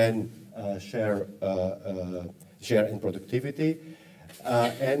investment and share and productivity.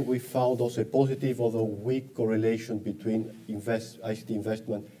 And we found also a positive, although weak correlation between ICT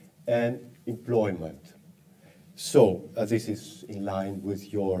investment and employment. So this is in line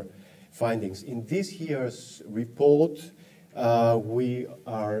with your findings. In this year's report, we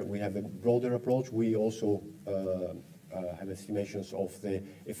have a broader approach. We also have estimations of the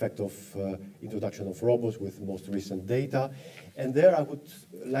effect of introduction of robots with most recent data. And there I would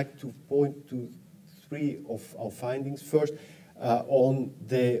like to point to 3 of our findings. First, on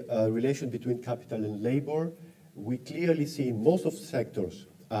the relation between capital and labor, we clearly see in most of the sectors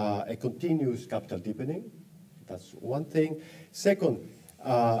a continuous capital deepening. That's one thing. Second,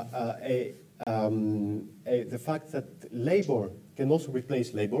 the fact that labor can also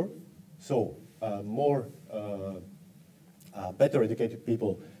replace labor. So more better educated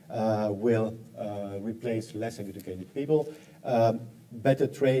people will replace less educated people. Better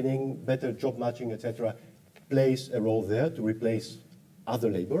training, better job matching, etc., plays a role there to replace other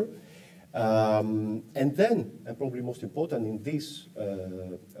labor. And then, and probably most important in this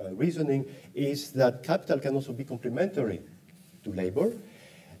reasoning, is that capital can also be complementary to labor.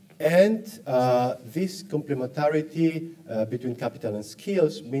 And this complementarity between capital and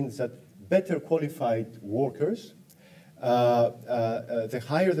skills means that better qualified workers, the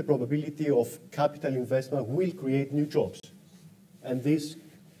higher the probability of capital investment will create new jobs. And this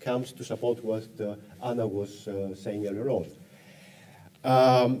comes to support what Anna was saying earlier on.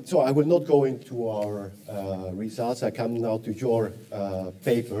 So I will not go into our results. I come now to your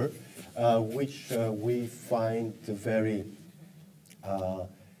paper, which we find very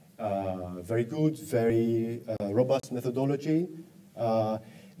good, very robust methodology. The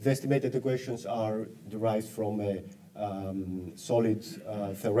estimated equations are derived from a solid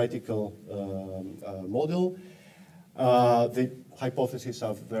theoretical model. The hypotheses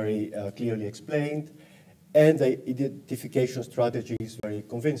are very clearly explained, and the identification strategy is very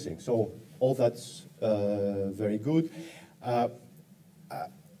convincing. So all that's very good.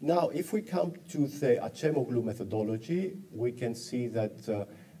 Now, if we come to the Acemoglu methodology, we can see that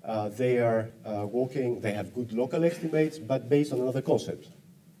they are working, they have good local estimates, but based on another concept.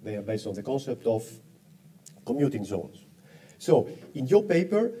 They are based on the concept of commuting zones. So in your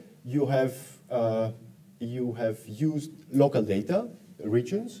paper, you have used local data,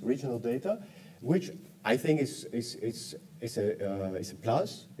 regional data, which I think is a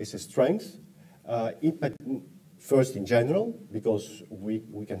plus, is a strength. Impact first in general, because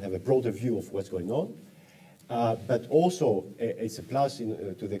we can have a broader view of what's going on. But also it's a plus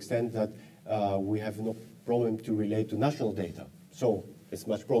to the extent that we have no problem to relate to national data. So it's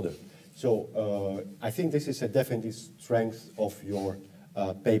much broader. So I think this is a definite strength of your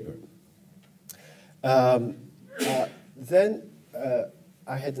paper. Then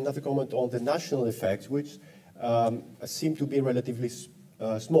I had another comment on the national effects, which seem to be relatively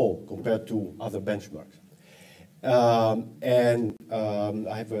small compared to other benchmarks. And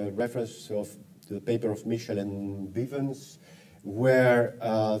I have a reference of the paper of Michel and Bivens, where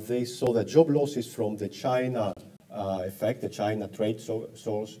they saw that job losses from the China effect, the China trade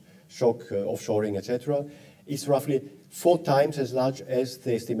source, shock, offshoring, etc., is roughly 4 times as large as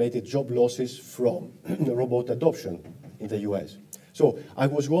the estimated job losses from robot adoption in the US. So I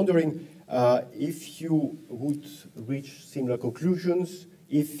was wondering if you would reach similar conclusions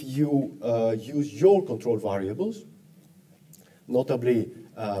if you use your control variables, notably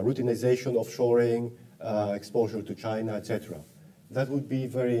routinization, offshoring, exposure to China, etc. That would be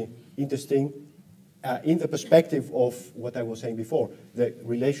very interesting in the perspective of what I was saying before, the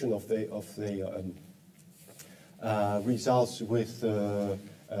relation of the results with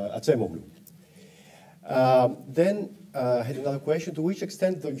Acemoglu. Then I had another question. To which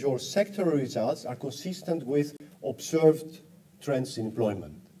extent your sectoral results are consistent with observed trends in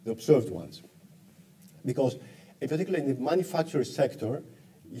employment, the observed ones? Because, in particular in the manufacturing sector,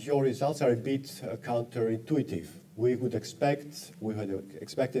 your results are a bit counterintuitive. We had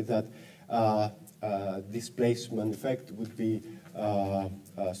expected that displacement effect would be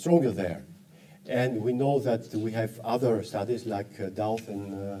stronger there. And we know that we have other studies like Dauth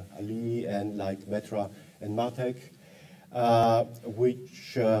and Ali and like Metra and Martek,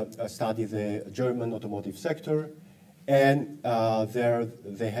 which study the German automotive sector, and there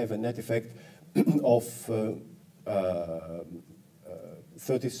they have a net effect of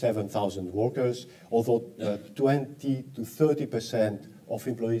 37,000 workers, although 20 to 30% of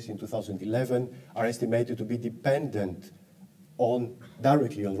employees in 2011 are estimated to be dependent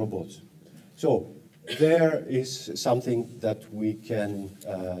directly on robots. So there is something that we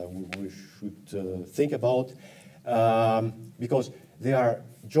should think about, because there are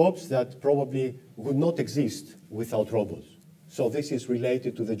jobs that probably would not exist without robots. So this is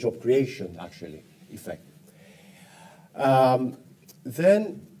related to the job creation, actually, effect.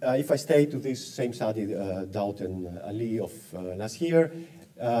 Then, if I stay to this same study, Dauth and Ali of last year,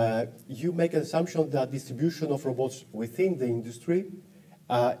 you make an assumption that distribution of robots within the industry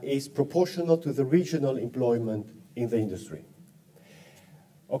is proportional to the regional employment in the industry.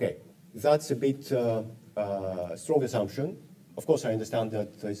 Okay, that's a bit strong assumption. Of course, I understand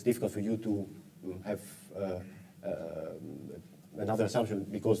that it's difficult for you to have another assumption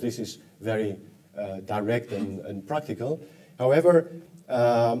because this is very direct and practical. However,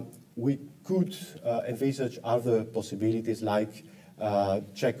 we could envisage other possibilities like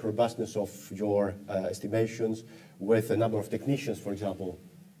check robustness of your estimations with a number of technicians, for example,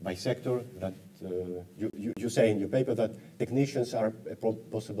 by sector. That you say in your paper that technicians are a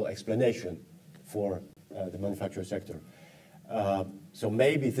possible explanation for the manufacturing sector. So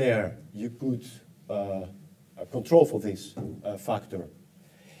maybe there you could control for this factor.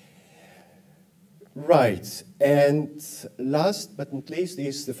 Right, and last but not least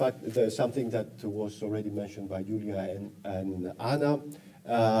is the fact that something that was already mentioned by Julia and Anna,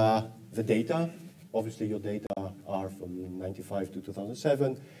 the data. Obviously, your data are from 95 to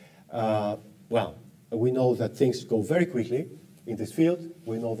 2007. Well, we know that things go very quickly in this field.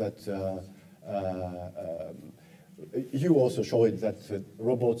 We know that you also showed that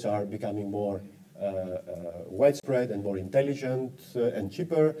robots are becoming more widespread and more intelligent and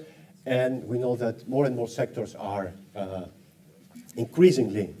cheaper. And we know that more and more sectors are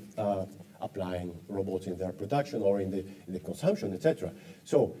increasingly applying robots in their production or in the consumption, etc.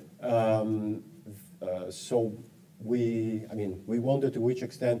 So, we wonder to which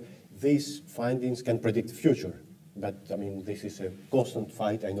extent these findings can predict the future. But I mean, this is a constant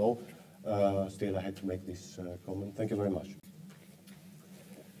fight, I know. Still, I had to make this comment. Thank you very much.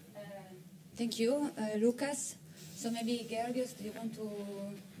 Thank you, Lucas. So maybe, Georgios, do you want to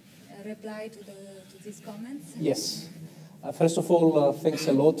reply to these comments? Yes. First of all, thanks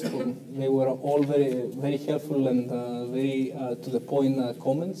a lot. They were all very, very helpful and very to the point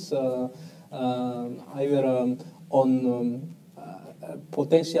comments, either on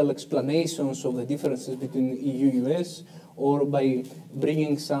potential explanations of the differences between EU-US, or by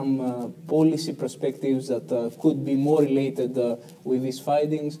bringing some policy perspectives that could be more related with these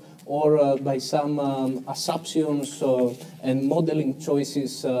findings, or by some assumptions and modeling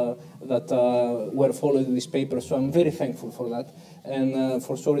choices that were followed in this paper. So I'm very thankful for that, and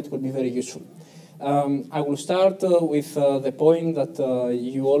for sure it will be very useful. I will start with the point that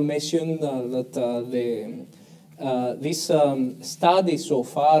you all mentioned, that this study so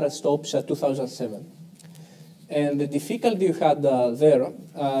far stops at 2007. And the difficulty you had there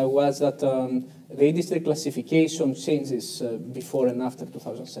was that the industry classification changes before and after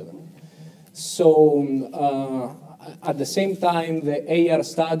 2007. So at the same time, the AR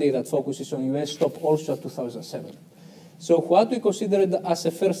study that focuses on US stopped also at 2007. So what we considered as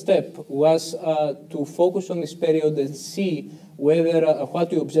a first step was to focus on this period and see whether what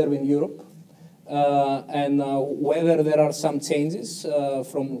we observe in Europe and whether there are some changes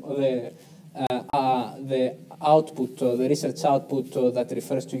from the output, the research output that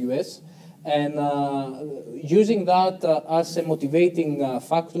refers to US, and using that as a motivating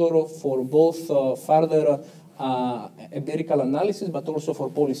factor for both further empirical analysis, but also for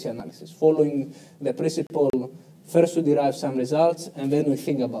policy analysis, following the principle first to derive some results and then we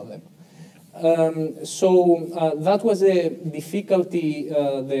think about them. So that was a difficulty,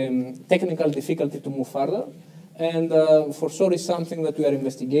 the technical difficulty to move further. And for sure is something that we are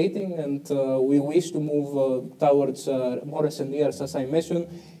investigating, and we wish to move towards more recent years, as I mentioned,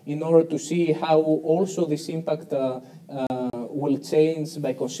 in order to see how also this impact will change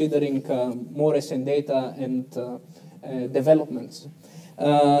by considering more recent data and developments.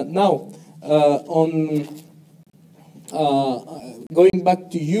 Now, on going back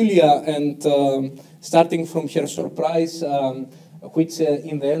to Julia and starting from her surprise, which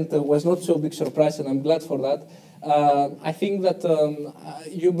in the end was not so big surprise, and I'm glad for that. I think that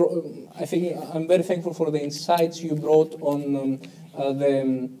I think I'm very thankful for the insights you brought on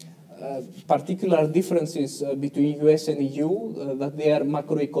the particular differences between US and EU, that they are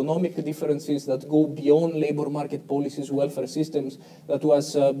macroeconomic differences that go beyond labor market policies, welfare systems. That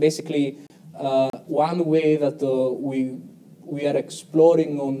was basically one way that we are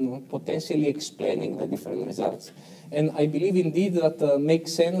exploring on potentially explaining the different results. And I believe indeed that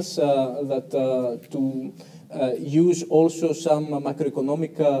makes sense that to use also some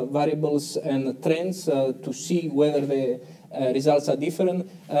macroeconomic variables and trends to see whether the results are different.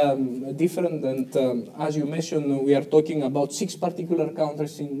 And as you mentioned, we are talking about 6 particular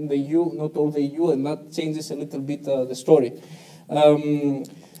countries in the EU, not all the EU, and that changes a little bit the story.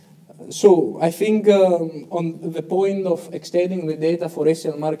 So I think on the point of extending the data for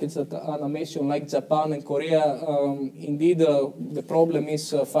Asian markets that Anna mentioned, like Japan and Korea, indeed the problem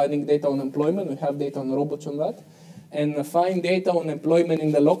is finding data on employment. We have data on robots on that. And find data on employment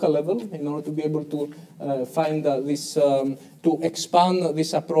in the local level in order to be able to find this, to expand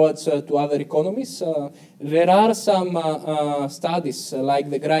this approach to other economies. There are some studies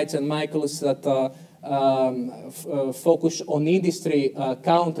like the Greitz and Michaels that focus on industry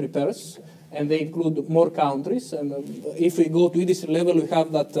country pairs, and they include more countries. And if we go to industry level, we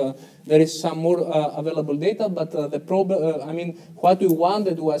have that there is some more available data, but the problem, I mean, what we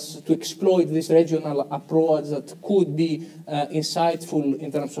wanted was to exploit this regional approach that could be insightful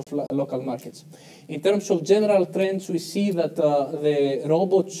in terms of local markets. In terms of general trends, we see that the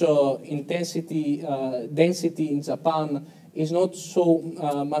robots intensity, density in Japan is not so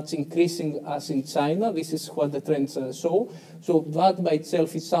much increasing as in China. This is what the trends show. So that by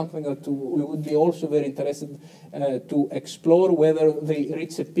itself is something that we would be also very interested to explore, whether they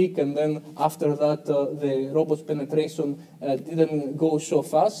reach a peak and then after that the robots penetration didn't go so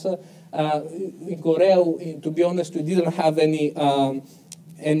fast. In Korea, to be honest, we didn't have any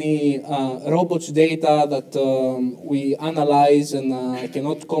robots data that we analyze, and I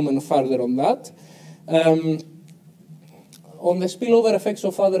cannot comment further on that. On the spillover effects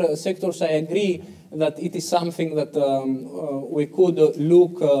of other sectors, I agree that it is something that we could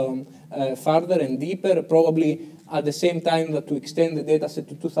look further and deeper, probably at the same time that we extend the data set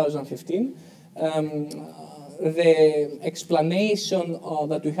to 2015. The explanation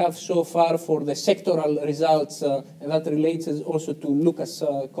that we have so far for the sectoral results, and that relates also to Lucas'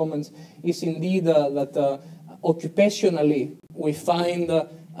 comments, is indeed that occupationally we find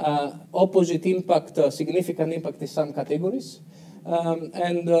opposite impact, significant impact in some categories.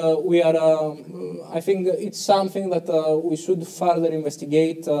 And we are, I think it's something that we should further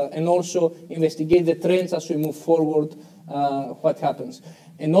investigate and also investigate the trends as we move forward, what happens.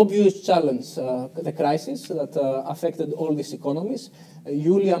 An obvious challenge, the crisis that affected all these economies.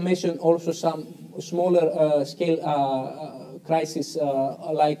 Julia mentioned also some smaller scale crisis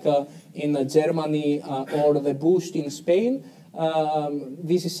like in Germany or the boost in Spain.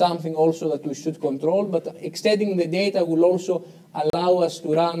 This is something also that we should control, but extending the data will also allow us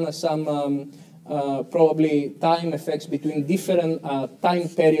to run some probably time effects between different time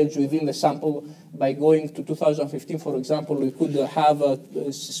periods within the sample. By going to 2015, for example, we could have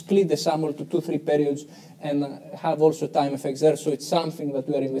split the sample to 2-3 periods and have also time effects there, so it's something that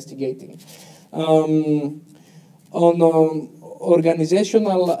we are investigating. On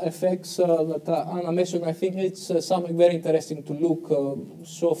organizational effects that Anna mentioned, I think it's something very interesting to look.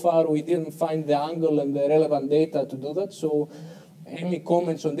 So far, we didn't find the angle and the relevant data to do that. So any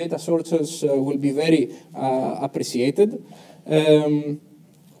comments on data sources will be very appreciated.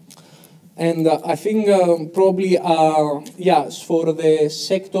 And I think probably, yes, for the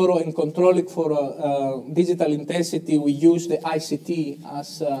sector and controlling for digital intensity, we use the ICT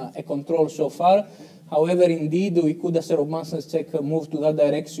as a control so far. However, indeed, we could, as a robustness check, move to that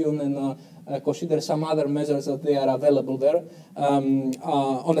direction and consider some other measures that they are available there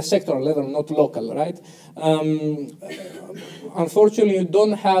on a sectoral level, not local, right? Unfortunately, you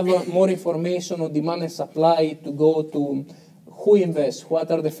don't have more information on demand and supply to go to who invests, what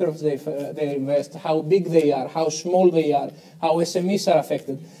are the firms they invest, how big they are, how small they are, how SMEs are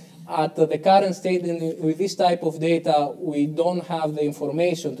affected. At the current state, with this type of data, we don't have the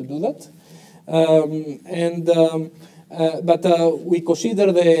information to do that. But we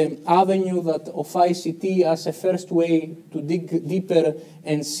consider the avenue of ICT as a first way to dig deeper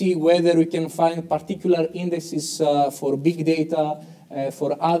and see whether we can find particular indices for big data,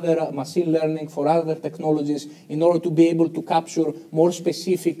 for other machine learning, for other technologies, in order to be able to capture more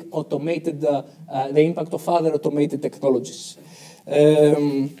specific automated, the impact of other automated technologies.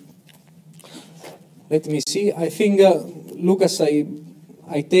 Let me see. I think, Lucas,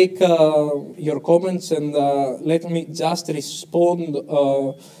 I take your comments and let me just respond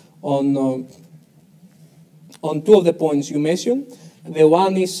on two of the points you mentioned. The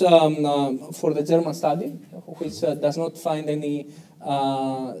one is for the German study, which does not find any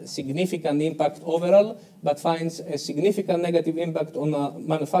significant impact overall, but finds a significant negative impact on the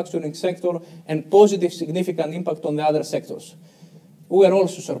manufacturing sector and positive significant impact on the other sectors. We are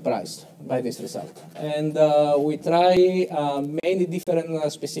also surprised by this result. And we try many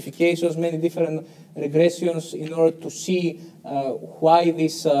different specifications, many different regressions in order to see why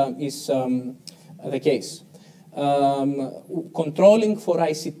this is the case. Controlling for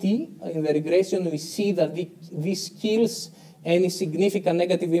ICT, in the regression, we see that this kills any significant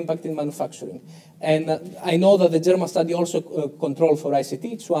negative impact in manufacturing. And I know that the German study also controlled for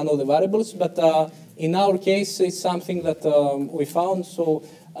ICT. It's one of the variables, but in our case, it's something that we found. So,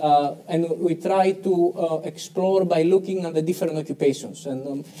 and we try to explore by looking at the different occupations,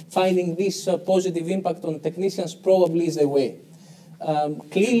 and finding this positive impact on technicians probably is the way.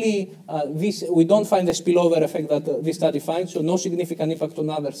 Clearly, we don't find the spillover effect that this study finds, so no significant impact on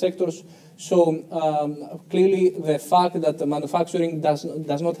other sectors. So clearly, the fact that the manufacturing does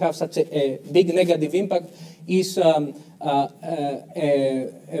not have such a big negative impact is a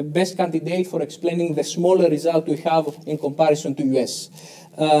best candidate for explaining the smaller result we have in comparison to US.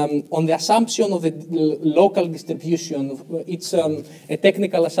 On the assumption of the local distribution, it's a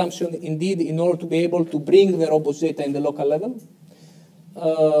technical assumption indeed in order to be able to bring the robots data in the local level.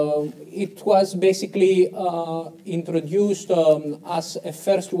 It was basically introduced as a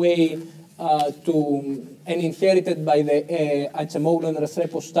first way and inherited by the Acemoglu and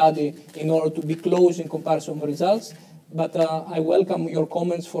Restrepo study in order to be close in comparison of results. But I welcome your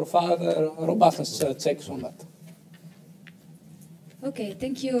comments for further robustness checks on that. Okay,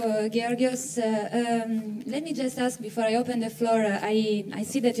 thank you, Georgios. Let me just ask before I open the floor, I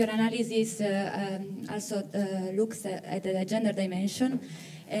see that your analysis also looks at the gender dimension,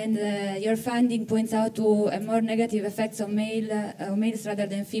 and your finding points out to a more negative effects on males rather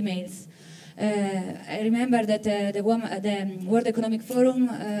than females. I remember that the World Economic Forum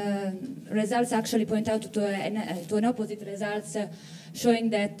results actually point out to an opposite results, showing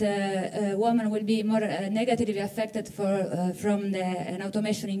that women will be more negatively affected from an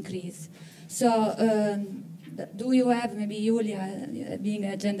automation increase. So do you have, maybe Julia, being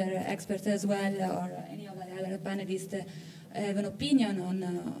a gender expert as well, or any of the other panelists, have an opinion on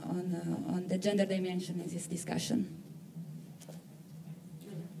the gender dimension in this discussion?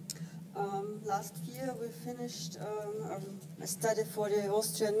 Last year we finished a study for the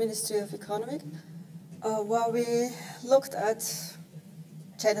Austrian Ministry of Economy, where we looked at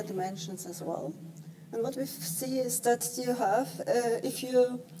gender dimensions as well. And what we see is that you have, if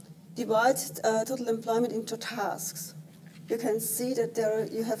you divide total employment into tasks, you can see that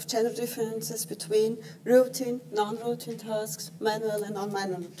you have gender differences between routine, non-routine tasks, manual and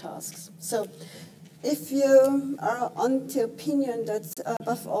non-manual tasks. So if you are on the opinion that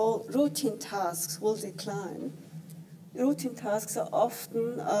above all routine tasks will decline, routine tasks are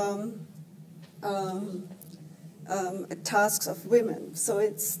often tasks of women. So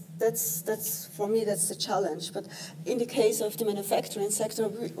that's for me that's the challenge. But in the case of the manufacturing sector,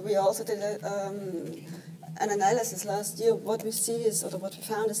 we also did an analysis last year. What we see is, or what we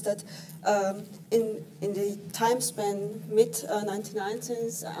found is that in the time span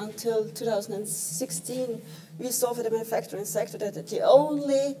mid-1990s until 2016, we saw for the manufacturing sector that the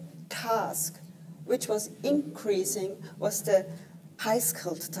only task which was increasing was the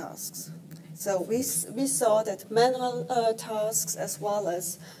high-skilled tasks. So we saw that manual tasks as well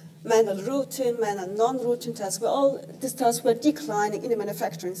as manual routine, manual non-routine tasks. These tasks were declining in the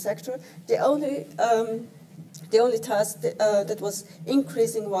manufacturing sector. The only task that was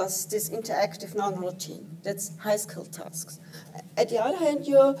increasing was this interactive non-routine. That's high-skilled tasks. At the other hand,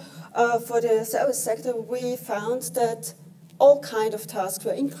 for the service sector, we found that all kinds of tasks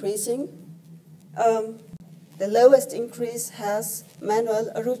were increasing. The lowest increase has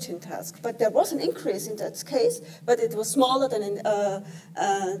manual routine tasks, but there was an increase in that case, but it was smaller than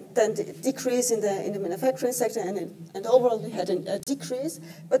the decrease in the manufacturing sector, and overall we had a decrease.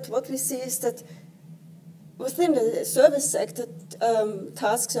 But what we see is that within the service sector,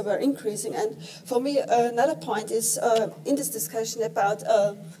 tasks were increasing, and for me, another point is in this discussion about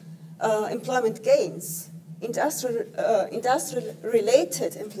employment gains,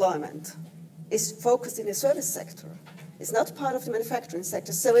 industrial-related employment is focused in the service sector. It's not part of the manufacturing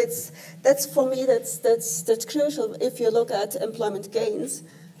sector. So that's for me that's crucial if you look at employment gains.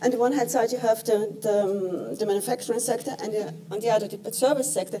 On the one hand side, you have the manufacturing sector, and on the other, the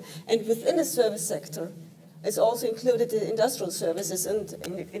service sector. And within the service sector, it's also included the industrial services. And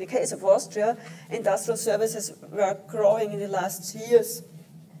in the case of Austria, industrial services were growing in the last years.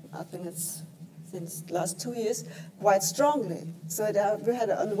 I think it's since the last 2 years, quite strongly. So we had,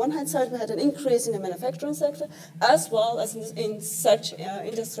 on the one hand side, we had an increase in the manufacturing sector, as well as in such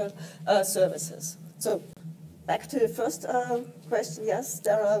industrial services. So back to the first question, yes,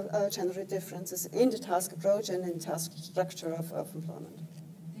 there are gender differences in the task approach and in task structure of employment.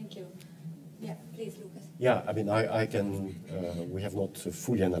 Thank you. Yeah, please, Lucas. Yeah, I mean, I can, we have not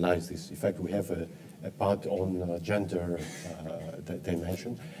fully analyzed this. In fact, we have a part on gender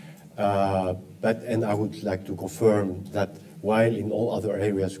dimension. And I would like to confirm that while in all other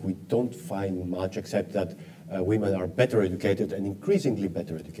areas we don't find much, except that women are better educated and increasingly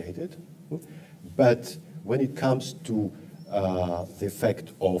better educated. But when it comes to the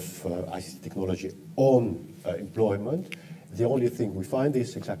effect of ICT technology on employment, the only thing we find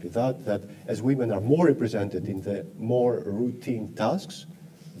is exactly that as women are more represented in the more routine tasks,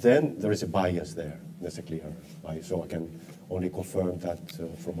 then there is a bias there. That's a clear bias. So I can only confirm that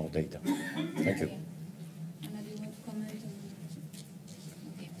from our data. Thank you. Anna, do you want to comment?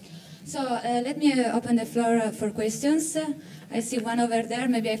 Okay. So let me open the floor for questions. I see one over there.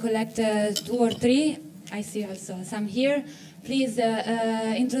 Maybe I collect 2 or 3. I see also some here. Please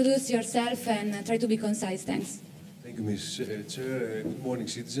introduce yourself and try to be concise. Thanks. Thank you, Ms. Chair. Good morning,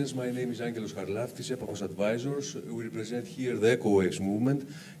 citizens. My name is Angelos Harlaftis, Epakos Advisors. We represent here the EcoWaves movement,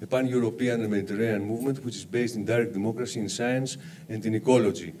 a pan-European and Mediterranean movement which is based in direct democracy, in science and in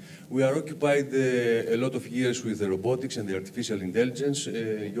ecology. We are occupied a lot of years with the robotics and the artificial intelligence.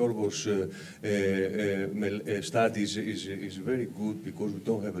 Yorgos' studies is very good because we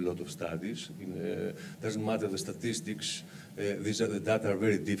don't have a lot of studies. Doesn't matter the statistics. These are the data are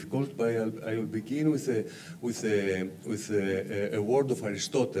very difficult, but I will begin with a word of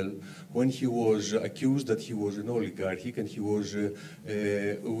Aristotle when he was accused that he was an oligarchic and he was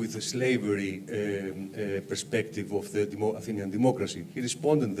with the slavery perspective of the Athenian democracy. He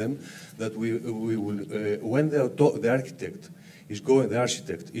responded them that we will when the architect is going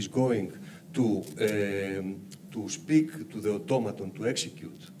to speak to the automaton to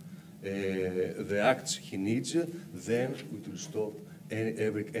execute the acts he needs, then it will stop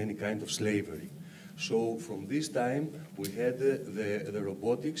any kind of slavery. So from this time, we had the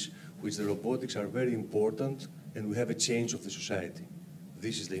robotics, which the robotics are very important, and we have a change of the society.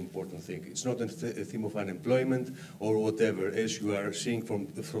 This is the important thing. It's not a theme of unemployment or whatever, as you are seeing from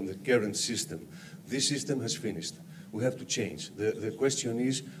the current system. This system has finished. We have to change. The question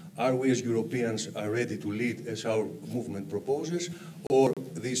is, are we as Europeans are ready to lead as our movement proposes, or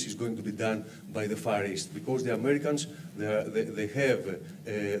this is going to be done by the Far East? Because the Americans, they have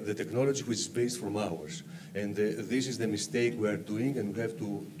the technology which is based from ours. And this is the mistake we are doing, and we have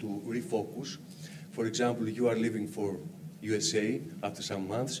to refocus. For example, you are leaving for USA after some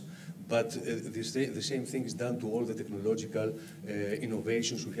months, but the same thing is done to all the technological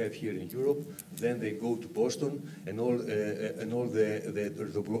innovations we have here in Europe. Then they go to Boston, and all the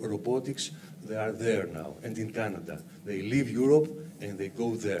robotics, they are there now. And in Canada, they leave Europe and they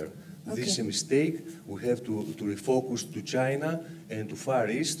go there. Okay. This is a mistake. We have to refocus to China and to Far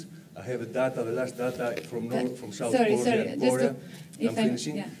East. I have the last data from South Korea. I'm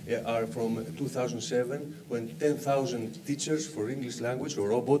finishing. Yeah. Are from 2007, when 10,000 teachers for English language or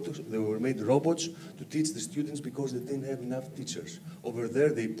robots, they were made robots to teach the students because they didn't have enough teachers. Over there,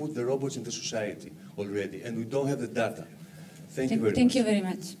 they put the robots in the society already, and we don't have the data. Thank you very much. Thank you very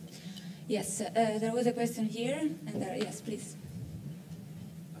much. Yes, there was a question here, and there. Yes, please.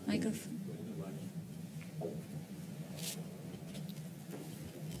 Microphone.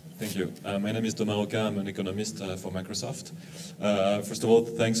 Thank you. My name is Thomas Roca. I'm an economist for Microsoft. First of all,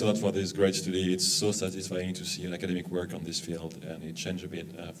 thanks a lot for this great study. It's so satisfying to see academic work on this field, and it changed a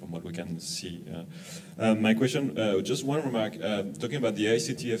bit from what we can see. My question, just one remark, talking about the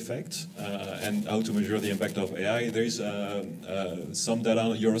ICT effect and how to measure the impact of AI. There is some data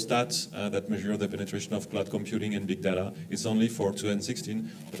on Eurostat that measure the penetration of cloud computing and big data. It's only for 2016,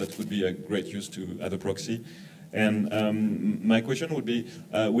 but that could be a great use to as a proxy. And my question would be,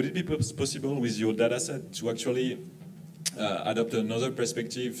 would it be possible with your data set to actually adopt another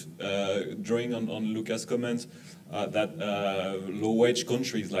perspective, drawing on Luca's comment, that low-wage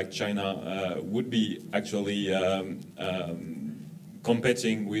countries like China would be actually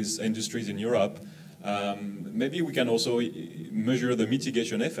competing with industries in Europe? Maybe we can also measure the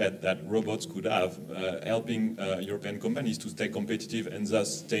mitigation effect that robots could have, helping European companies to stay competitive and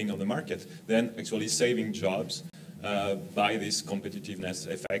thus staying on the market, then actually saving jobs by this competitiveness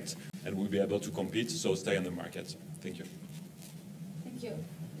effect, and we'll be able to compete, so stay on the market. Thank you. Thank you.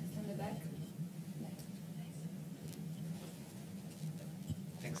 On the back.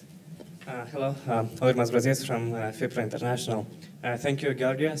 Thanks. Hello, Oirmas Brazis from FIPRA International. Thank you,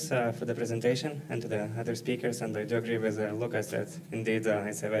 Georgios, for the presentation, and to the other speakers, and I do agree with Lucas that indeed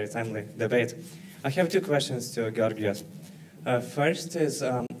it's a very timely debate. I have two questions to Georgios. First is,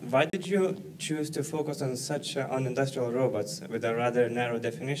 why did you choose to focus on industrial robots with a rather narrow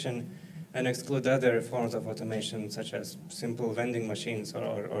definition and exclude other forms of automation, such as simple vending machines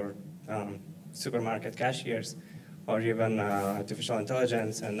or supermarket cashiers, or even artificial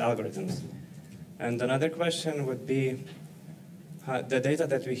intelligence and algorithms? And another question would be, the data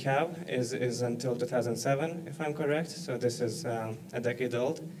that we have is until 2007, if I'm correct, so this is a decade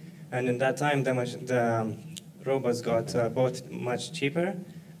old. And in that time, the robots got both much cheaper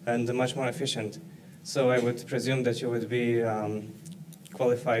and much more efficient. So I would presume that you would be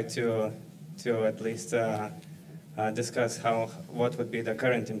qualified to at least discuss what would be the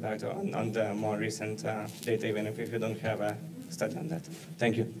current impact on the more recent data, even if you don't have a study on that.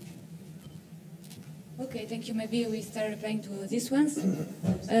 Thank you. Okay, thank you. Maybe we start replying to these ones.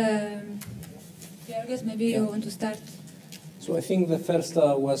 Georgios, maybe you want to start. So I think the first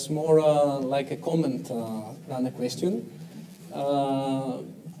was more like a comment than a question.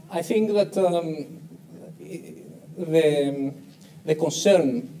 I think that the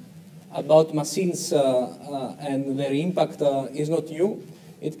concern about machines and their impact is not new.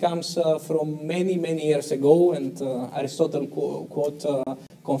 It comes from many, many years ago, and Aristotle quote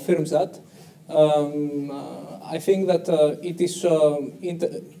confirms that. I think that it is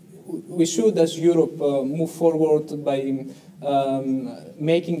we should, as Europe, move forward by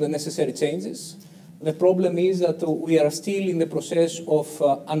making the necessary changes. The problem is that we are still in the process of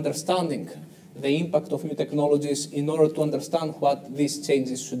understanding the impact of new technologies in order to understand what these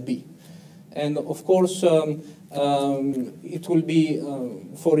changes should be. And of course, it will be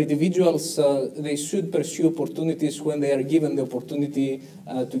for individuals, they should pursue opportunities when they are given the opportunity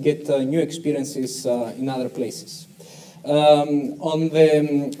to get new experiences in other places. On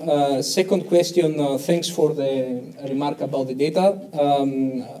the second question, thanks for the remark about the data.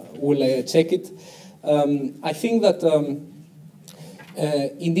 We'll check it. I think that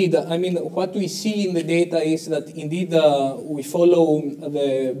indeed, I mean, what we see in the data is that indeed we follow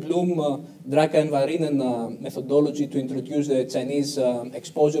the Bloom, Draka, and Varinen methodology to introduce the Chinese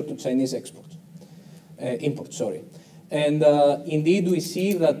exposure to Chinese imports. And indeed, we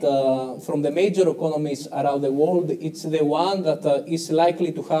see that from the major economies around the world, it's the one that is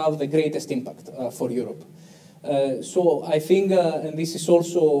likely to have the greatest impact for Europe. So I think, and this is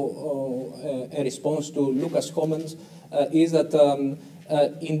also a response to Luca's comments, is that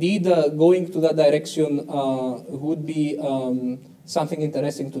indeed going to that direction would be something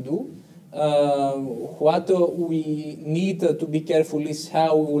interesting to do. What we need to be careful is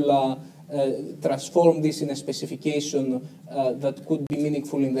how we will transform this in a specification that could be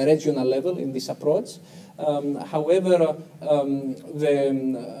meaningful in the regional level in this approach. However,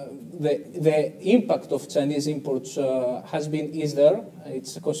 the impact of Chinese imports is there.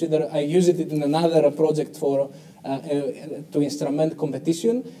 It's considered. I used it in another project to instrument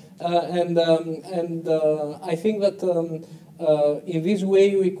competition, and I think that in this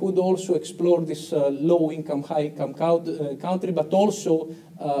way we could also explore this low-income, high-income country, but also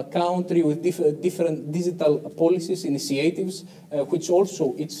country with different digital policies, initiatives, which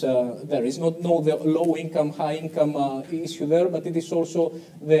also there is not the low income, high income issue there, but it is also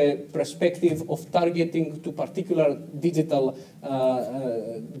the perspective of targeting to particular digital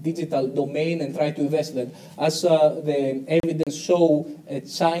domain and try to invest that. As the evidence show,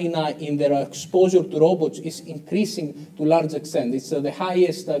 China in their exposure to robots is increasing to a large extent. It's the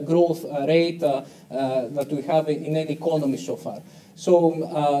highest growth rate that we have in any economy so far.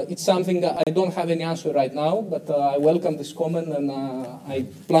 So it's something I don't have any answer right now, but I welcome this comment and I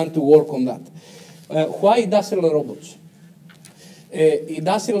plan to work on that. Why industrial robots?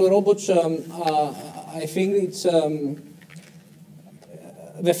 Industrial robots, I think it's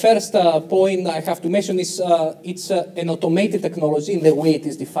the first point I have to mention is it's an automated technology in the way it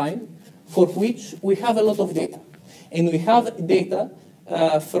is defined, for which we have a lot of data. And we have data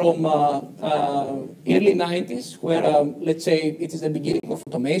from early 90s, where, let's say, it is the beginning of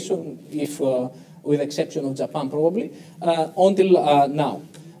automation, if with the exception of Japan probably, until now.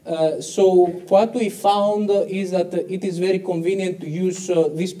 So what we found is that it is very convenient to use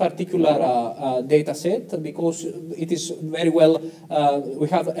this particular data set because it is very well, we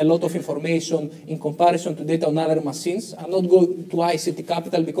have a lot of information in comparison to data on other machines. I'm not going to ICT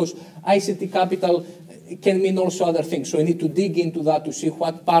Capital because ICT Capital can mean also other things. So I need to dig into that to see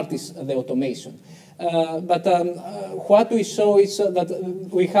what part is the automation. But what we saw is that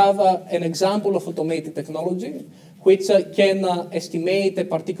we have an example of automated technology which can estimate a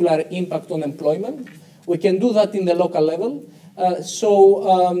particular impact on employment. We can do that in the local level.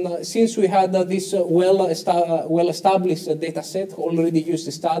 Since we had this well-established data set, already used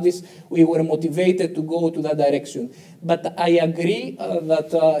in studies, we were motivated to go to that direction. But I agree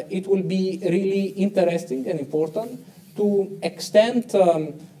that it will be really interesting and important to extend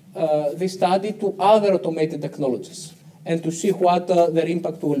this study to other automated technologies and to see what their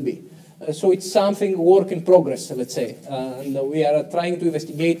impact will be. So it's something work in progress, let's say. And we are trying to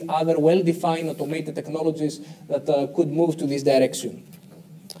investigate other well-defined automated technologies that could move to this direction.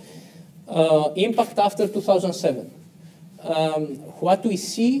 Impact after 2007. What we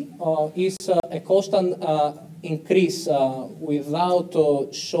see is a constant increase without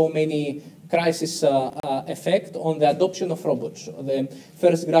so many crisis effect on the adoption of robots. The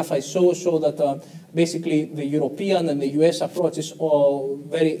first graph I saw that basically the European and the US approach is all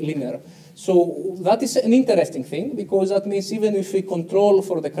very linear. So that is an interesting thing because that means even if we control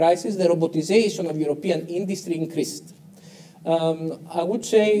for the crisis, the robotization of European industry increased. I would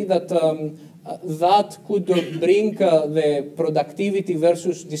say that that could bring the productivity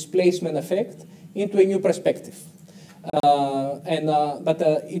versus displacement effect into a new perspective. But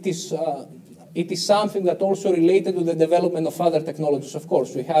it is something that also related to the development of other technologies. Of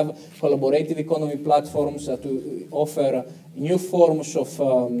course, we have collaborative economy platforms that offer new forms of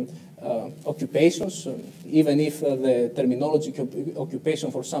occupations, even if the terminology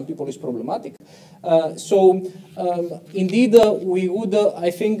occupation for some people is problematic. Indeed, we would,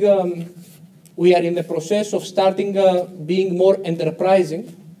 I think, we are in the process of starting being more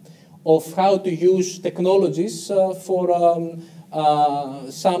enterprising of how to use technologies for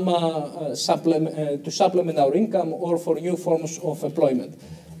to supplement our income or for new forms of employment.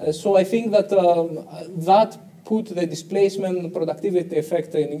 So I think that that put the displacement productivity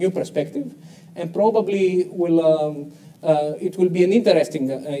effect in a new perspective, and probably will it will be an interesting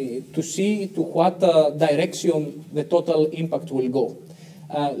to see to what direction the total impact will go.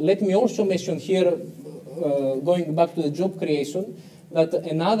 Let me also mention here, going back to the job creation, that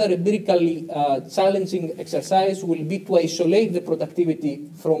another empirically challenging exercise will be to isolate the productivity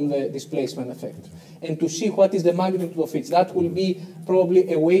from the displacement effect and to see what is the magnitude of it. That will be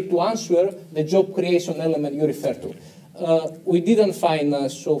probably a way to answer the job creation element you refer to. We didn't find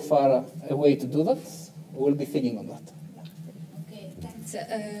so far a way to do that. We'll be thinking on that. Okay, thanks.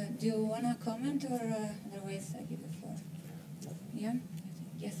 Do you want to comment or otherwise I give the floor? Yeah?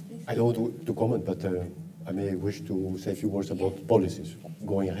 Yes, please. I don't want to comment, but I may wish to say a few words about policies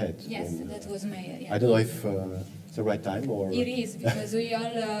going ahead. Yes, that was my... I don't know if it's the right time or... It is, because we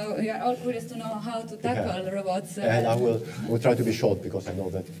are all curious to know how to tackle robots. And I will try to be short because I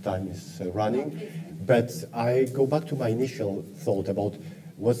know that time is running. But I go back to my initial thought about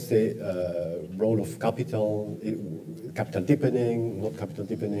what's the role of capital deepening, not capital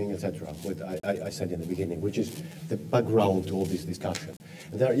deepening, etc. What I said in the beginning, which is the background to all this discussion.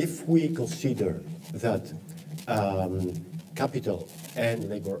 There, if we consider that capital and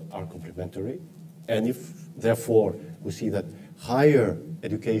labor are complementary, and if therefore we see that higher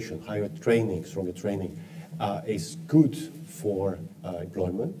education, higher training, stronger training is good for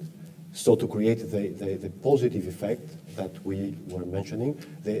employment, So to create the positive effect that we were mentioning,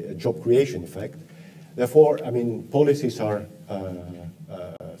 the job creation effect. Therefore, I mean, policies are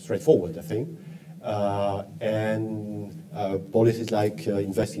straightforward, I think. Policies like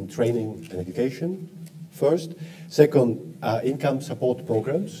invest in training and education, first. Second, income support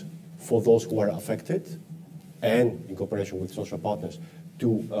programs for those who are affected, and in cooperation with social partners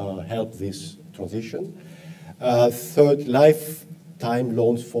to help this transition. Third, lifetime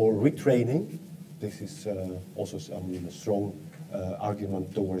loans for retraining. This is also a strong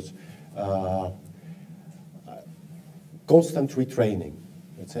argument towards constant retraining,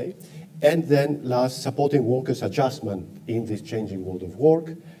 let's say. And then last, supporting workers' adjustment in this changing world of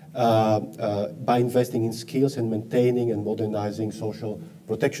work by investing in skills and maintaining and modernizing social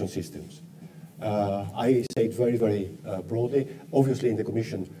protection systems. I say it very, very broadly. Obviously, in the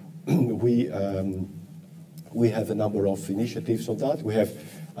Commission, we have a number of initiatives on that. We have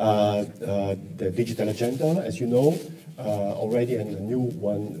the digital agenda, as you know, already, and a new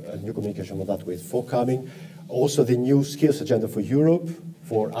communication on that with forthcoming. Also, the new skills agenda for Europe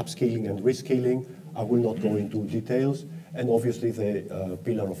for upskilling and reskilling. I will not go into details. And obviously, the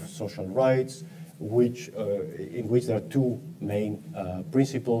pillar of social rights, in which there are two main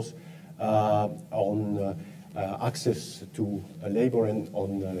principles on access to labor and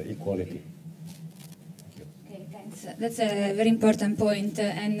on equality. Okay, thanks. That's a very important point.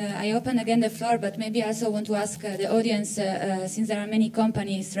 And I open again the floor, but maybe I also want to ask the audience, since there are many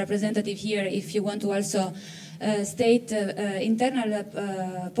companies represented here, if you want to also state internal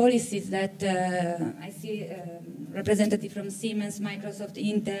policies that I see representative from Siemens, Microsoft,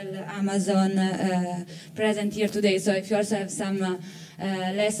 Intel, Amazon present here today. So if you also have some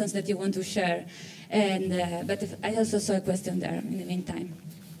lessons that you want to share. And but I also saw a question there in the meantime.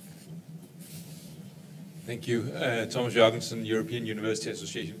 Thank you. Thomas Jorgensen, European University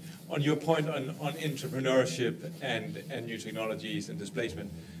Association. On your point on entrepreneurship and new technologies and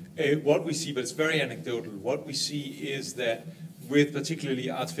displacement, what we see, but it's very anecdotal, what we see is that with particularly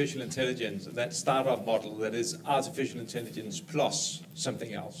artificial intelligence, that startup model that is artificial intelligence plus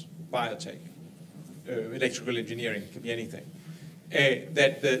something else, biotech, electrical engineering, it could be anything,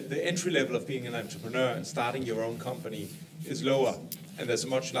 that the entry level of being an entrepreneur and starting your own company is lower, and there's a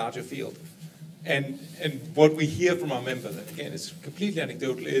much larger field. And what we hear from our members, and again, it's completely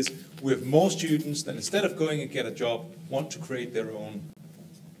anecdotal, is we have more students that instead of going and get a job, want to create their own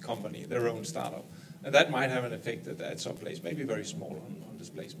company, their own startup. And that might have an effect at some place, maybe very small on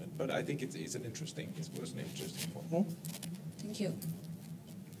displacement. But I think it was an interesting point. Thank you.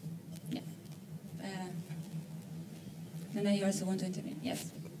 Yeah. And then you also want to intervene.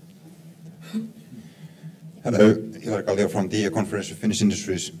 Yes. Hello, Ilari Kallio from the Conference of Finnish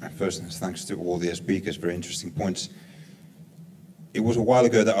Industries. First, thanks to all the speakers, very interesting points. It was a while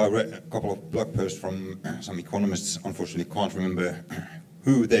ago that I read a couple of blog posts from some economists. Unfortunately, can't remember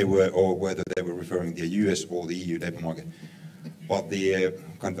who they were or whether they were referring to the US or the EU labour market. But the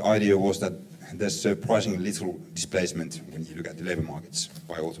kind of idea was that there's surprisingly little displacement when you look at the labour markets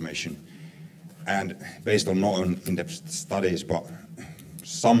by automation. And based on not on in-depth studies, but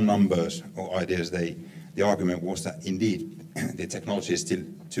some numbers or ideas, the argument was that indeed the technology is still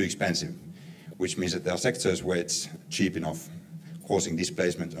too expensive, which means that there are sectors where it's cheap enough, causing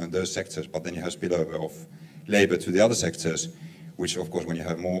displacement on those sectors, but then you have spillover of labour to the other sectors, which of course when you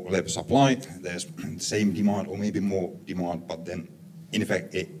have more labour supply, there's the same demand or maybe more demand, but then in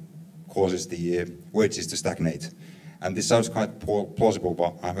effect it causes the wages to stagnate. And this sounds quite plausible,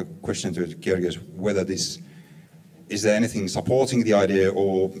 but I have a question to Georgios, whether is there anything supporting the idea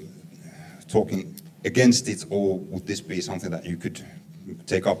or talking against it, or would this be something that you could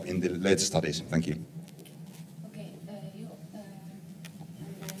take up in the later studies? Thank you. Okay,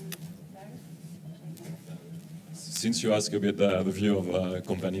 Since you ask a bit the view of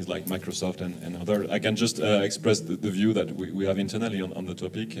companies like Microsoft and others, I can just express the view that we have internally on the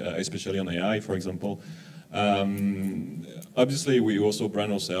topic, especially on AI, for example. Obviously, we also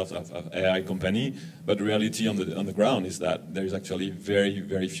brand ourselves as an AI company, but the reality on the ground is that there is actually very,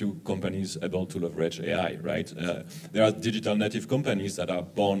 very few companies able to leverage AI, right? There are digital native companies that are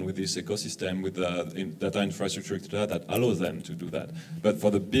born with this ecosystem, with data infrastructure, etc., that allows them to do that. But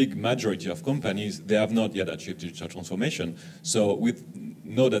for the big majority of companies, they have not yet achieved digital transformation. So with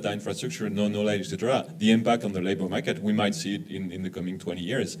no data infrastructure, no knowledge, etc., the impact on the labor market, we might see it in the coming 20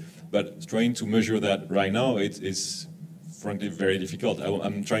 years. But trying to measure that right now, it is frankly very difficult.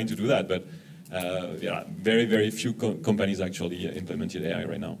 I'm trying to do that, but yeah, very, very few companies actually implemented AI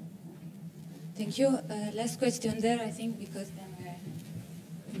right now. Thank you. Last question there, I think, because then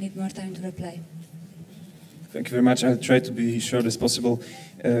we need more time to reply. Thank you very much. I'll try to be short as possible.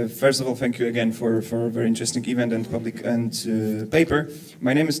 First of all, thank you again for a very interesting event and paper.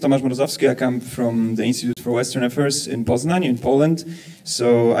 My name is Tomasz Mrozowski. I come from the Institute for Western Affairs in Poznań, in Poland.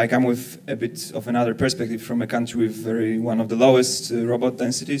 So I come with a bit of another perspective from a country with one of the lowest robot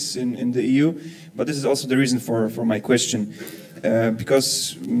densities in the EU. But this is also the reason for my question.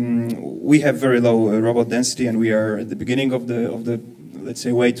 Because we have very low robot density, and we are at the beginning of the let's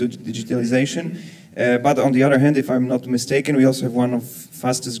say, way to digitalization. But on the other hand, if I'm not mistaken, we also have one of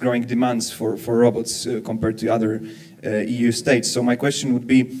fastest growing demands for robots compared to other EU states. So my question would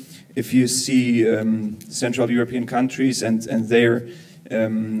be, if you see Central European countries and their,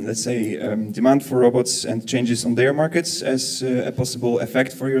 let's say, demand for robots and changes on their markets as a possible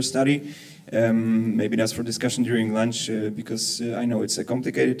effect for your study. Maybe that's for discussion during lunch, because I know it's a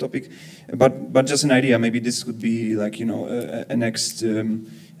complicated topic. But just an idea, maybe this could be like, you know, a next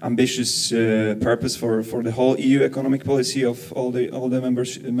ambitious purpose for the whole EU economic policy of all the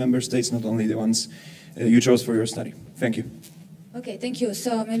member states, not only the ones you chose for your study. Thank you. Okay, thank you.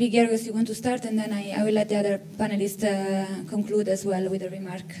 So maybe Georgios, you want to start, and then I will let the other panelists conclude as well with a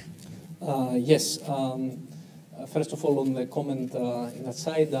remark. Yes. First of all, on the comment in that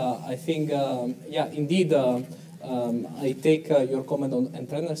side, I think, yeah, indeed, I take your comment on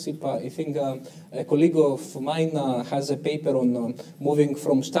entrepreneurship. I think a colleague of mine has a paper on moving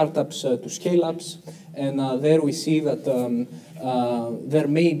from startups to scale-ups, and there we see that there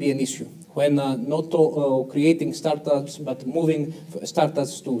may be an issue when not creating startups, but moving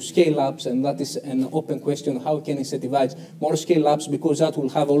startups to scale-ups, and that is an open question. How can incentivize more scale-ups, because that will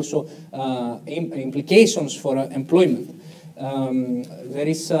have also implications for employment.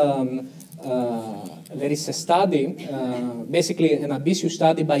 There is a study, basically an ambitious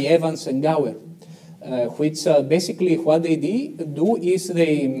study by Evans and Gower, which basically what they do is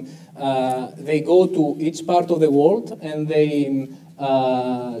they go to each part of the world and they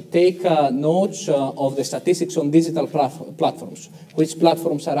take notes of the statistics on digital platforms, which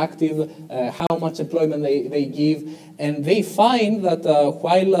platforms are active, how much employment they give, and they find that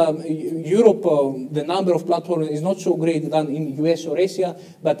while Europe, the number of platforms is not so great than in US or Asia,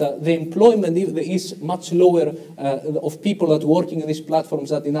 but the employment is much lower of people that working in these platforms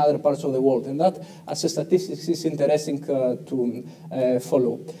than in other parts of the world, and that, as a statistics, is interesting to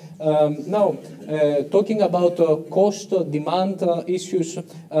follow. Now, talking about cost, demand issues,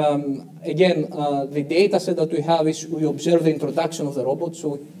 again, the data set that we have is we observe the introduction of the robot,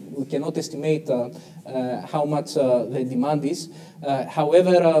 so we cannot estimate how much the demand is.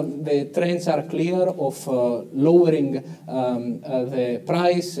 However, the trends are clear of lowering the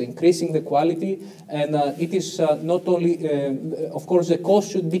price, increasing the quality, and it is not only, of course, the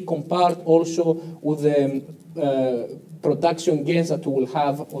cost should be compared also with the production gains that we will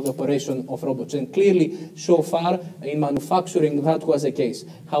have on the operation of robots. And clearly, so far, in manufacturing, that was the case.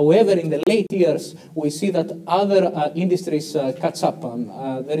 However, in the late years, we see that other industries catch up.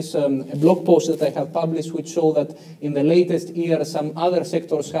 There is a blog post that I have published which show that in the latest year, some other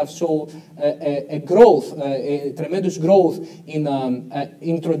sectors have shown a growth, a tremendous growth in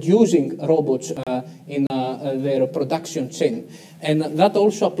introducing robots in their production chain. And that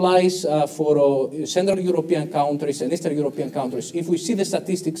also applies for Central European countries and Eastern European countries. If we see the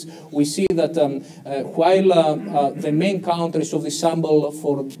statistics, we see that while the main countries of the sample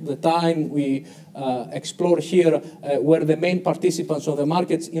for the time we explore here were the main participants of the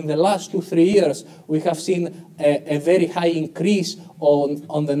markets, in the last 2-3 years, we have seen a very high increase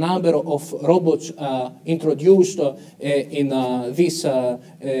on the number of robots introduced in these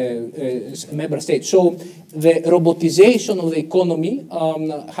member states. So the robotization of the economy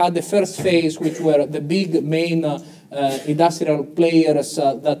had the first phase, which were the big main industrial players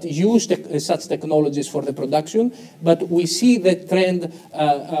that used such technologies for the production, but we see the trend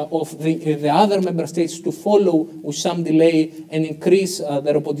of the other member states to follow with some delay and increase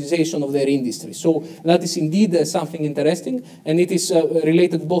the robotization of their industry. So that is indeed something interesting, and it is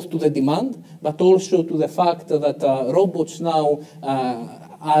related both to the demand, but also to the fact that robots now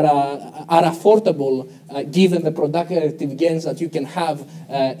are affordable given the productive gains that you can have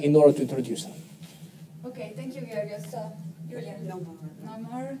in order to introduce them. Okay, thank you, Georgios. Julian? No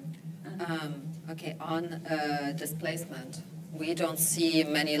more? Okay, on displacement, we don't see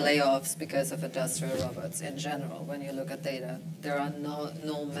many layoffs because of industrial robots in general. When you look at data, there are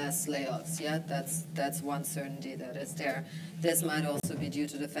no mass layoffs yet. That's one certainty that is there. This might also be due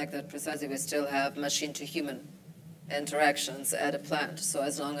to the fact that precisely we still have machine-to-human interactions at a plant. So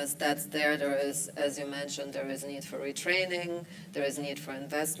as long as that's there, there is, as you mentioned, there is need for retraining, there is need for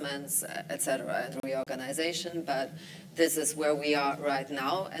investments, etc., and reorganization. But this is where we are right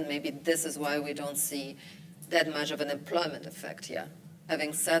now, and maybe this is why we don't see that much of an employment effect here.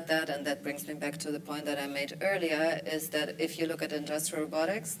 Having said that, and that brings me back to the point that I made earlier, is that if you look at industrial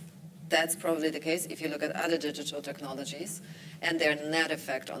robotics, that's probably the case. If you look at other digital technologies and their net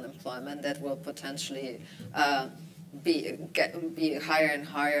effect on employment, that will potentially be higher and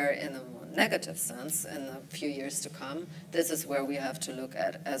higher in a more negative sense in a few years to come. This is where we have to look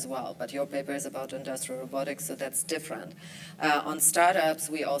at as well. But your paper is about industrial robotics, so that's different. On startups,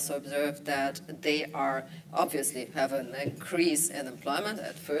 we also observed that they are obviously have an increase in employment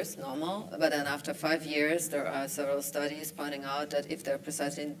at first, normal, but then after 5 years, there are several studies pointing out that if they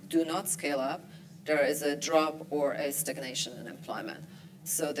precisely do not scale up, there is a drop or a stagnation in employment.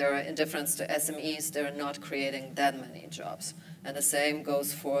 So there are, in difference to SMEs, they're not creating that many jobs. And the same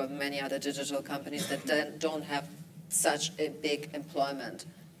goes for many other digital companies that then don't have such a big employment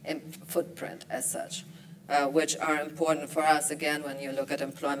footprint as such, which are important for us, again, when you look at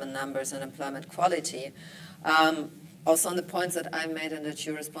employment numbers and employment quality. Also on the points that I made and that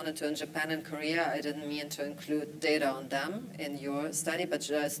you responded to in Japan and Korea, I didn't mean to include data on them in your study, but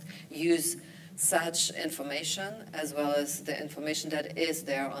just use such information as well as the information that is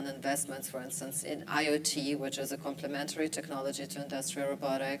there on investments, for instance, in IoT, which is a complementary technology to industrial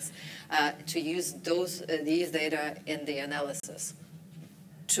robotics, to use these data in the analysis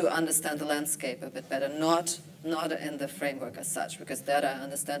to understand the landscape a bit better, not in the framework as such, because that I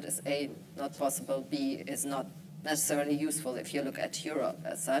understand is A, not possible, B, is not necessarily useful if you look at Europe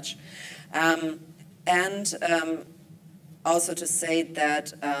as such. Also to say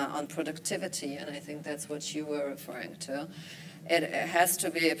that on productivity, and I think that's what you were referring to, it has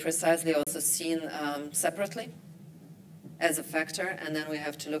to be precisely also seen separately as a factor, and then we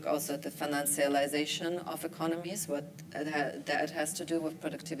have to look also at the financialization of economies, what that has to do with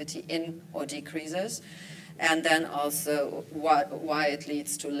productivity in or decreases, and then also why it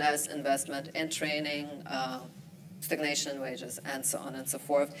leads to less investment in training, stagnation in wages, and so on and so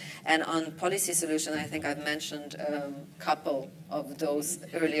forth. And on policy solution, I think I've mentioned a couple of those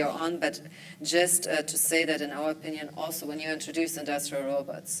earlier on, but just to say that in our opinion, also when you introduce industrial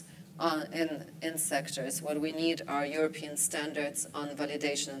robots in sectors, what we need are European standards on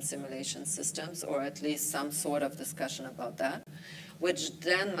validation and simulation systems, or at least some sort of discussion about that, which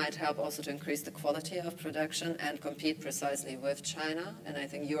then might help also to increase the quality of production and compete precisely with China. And I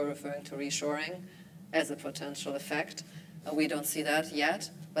think you're referring to reshoring as a potential effect. We don't see that yet,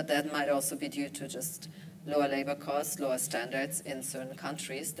 but that might also be due to just lower labor costs, lower standards in certain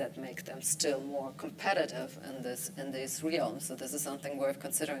countries that make them still more competitive in this realm. So this is something worth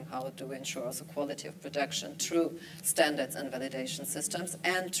considering. How do we ensure also quality of production through standards and validation systems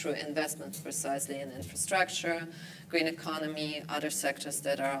and through investments precisely in infrastructure, green economy, other sectors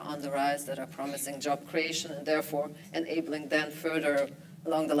that are on the rise, that are promising job creation, and therefore enabling then further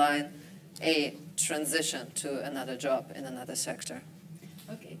along the line a transition to another job in another sector.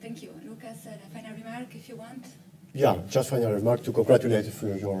 Okay, thank you. Lucas, a final remark if you want. Yeah, just final remark to congratulate you for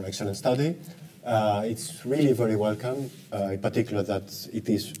your excellent study. It's really very welcome, in particular that it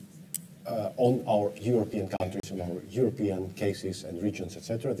is on our European countries, on our European cases and regions,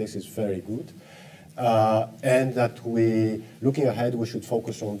 etc. This is very good. And that looking ahead, we should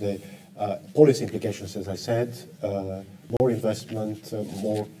focus on the policy implications, as I said, more investment,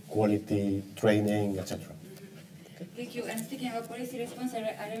 more quality training, etc. Thank you. And speaking about policy response,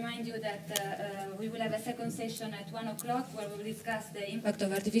 I remind you that we will have a second session at 1 o'clock where we will discuss the impact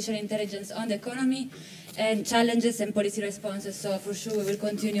of artificial intelligence on the economy and challenges and policy responses. So for sure we will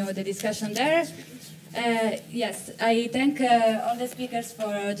continue the discussion there. Yes, I thank all the speakers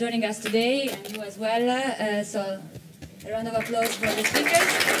for joining us today and you as well. So a round of applause for the speakers.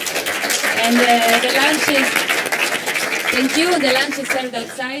 And the lunch is, thank you, the lunch is served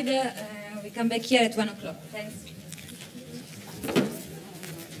outside. We come back here at 1 o'clock. Thanks.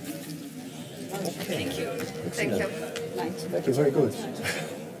 Thank you. Thank you. Thank you, very good.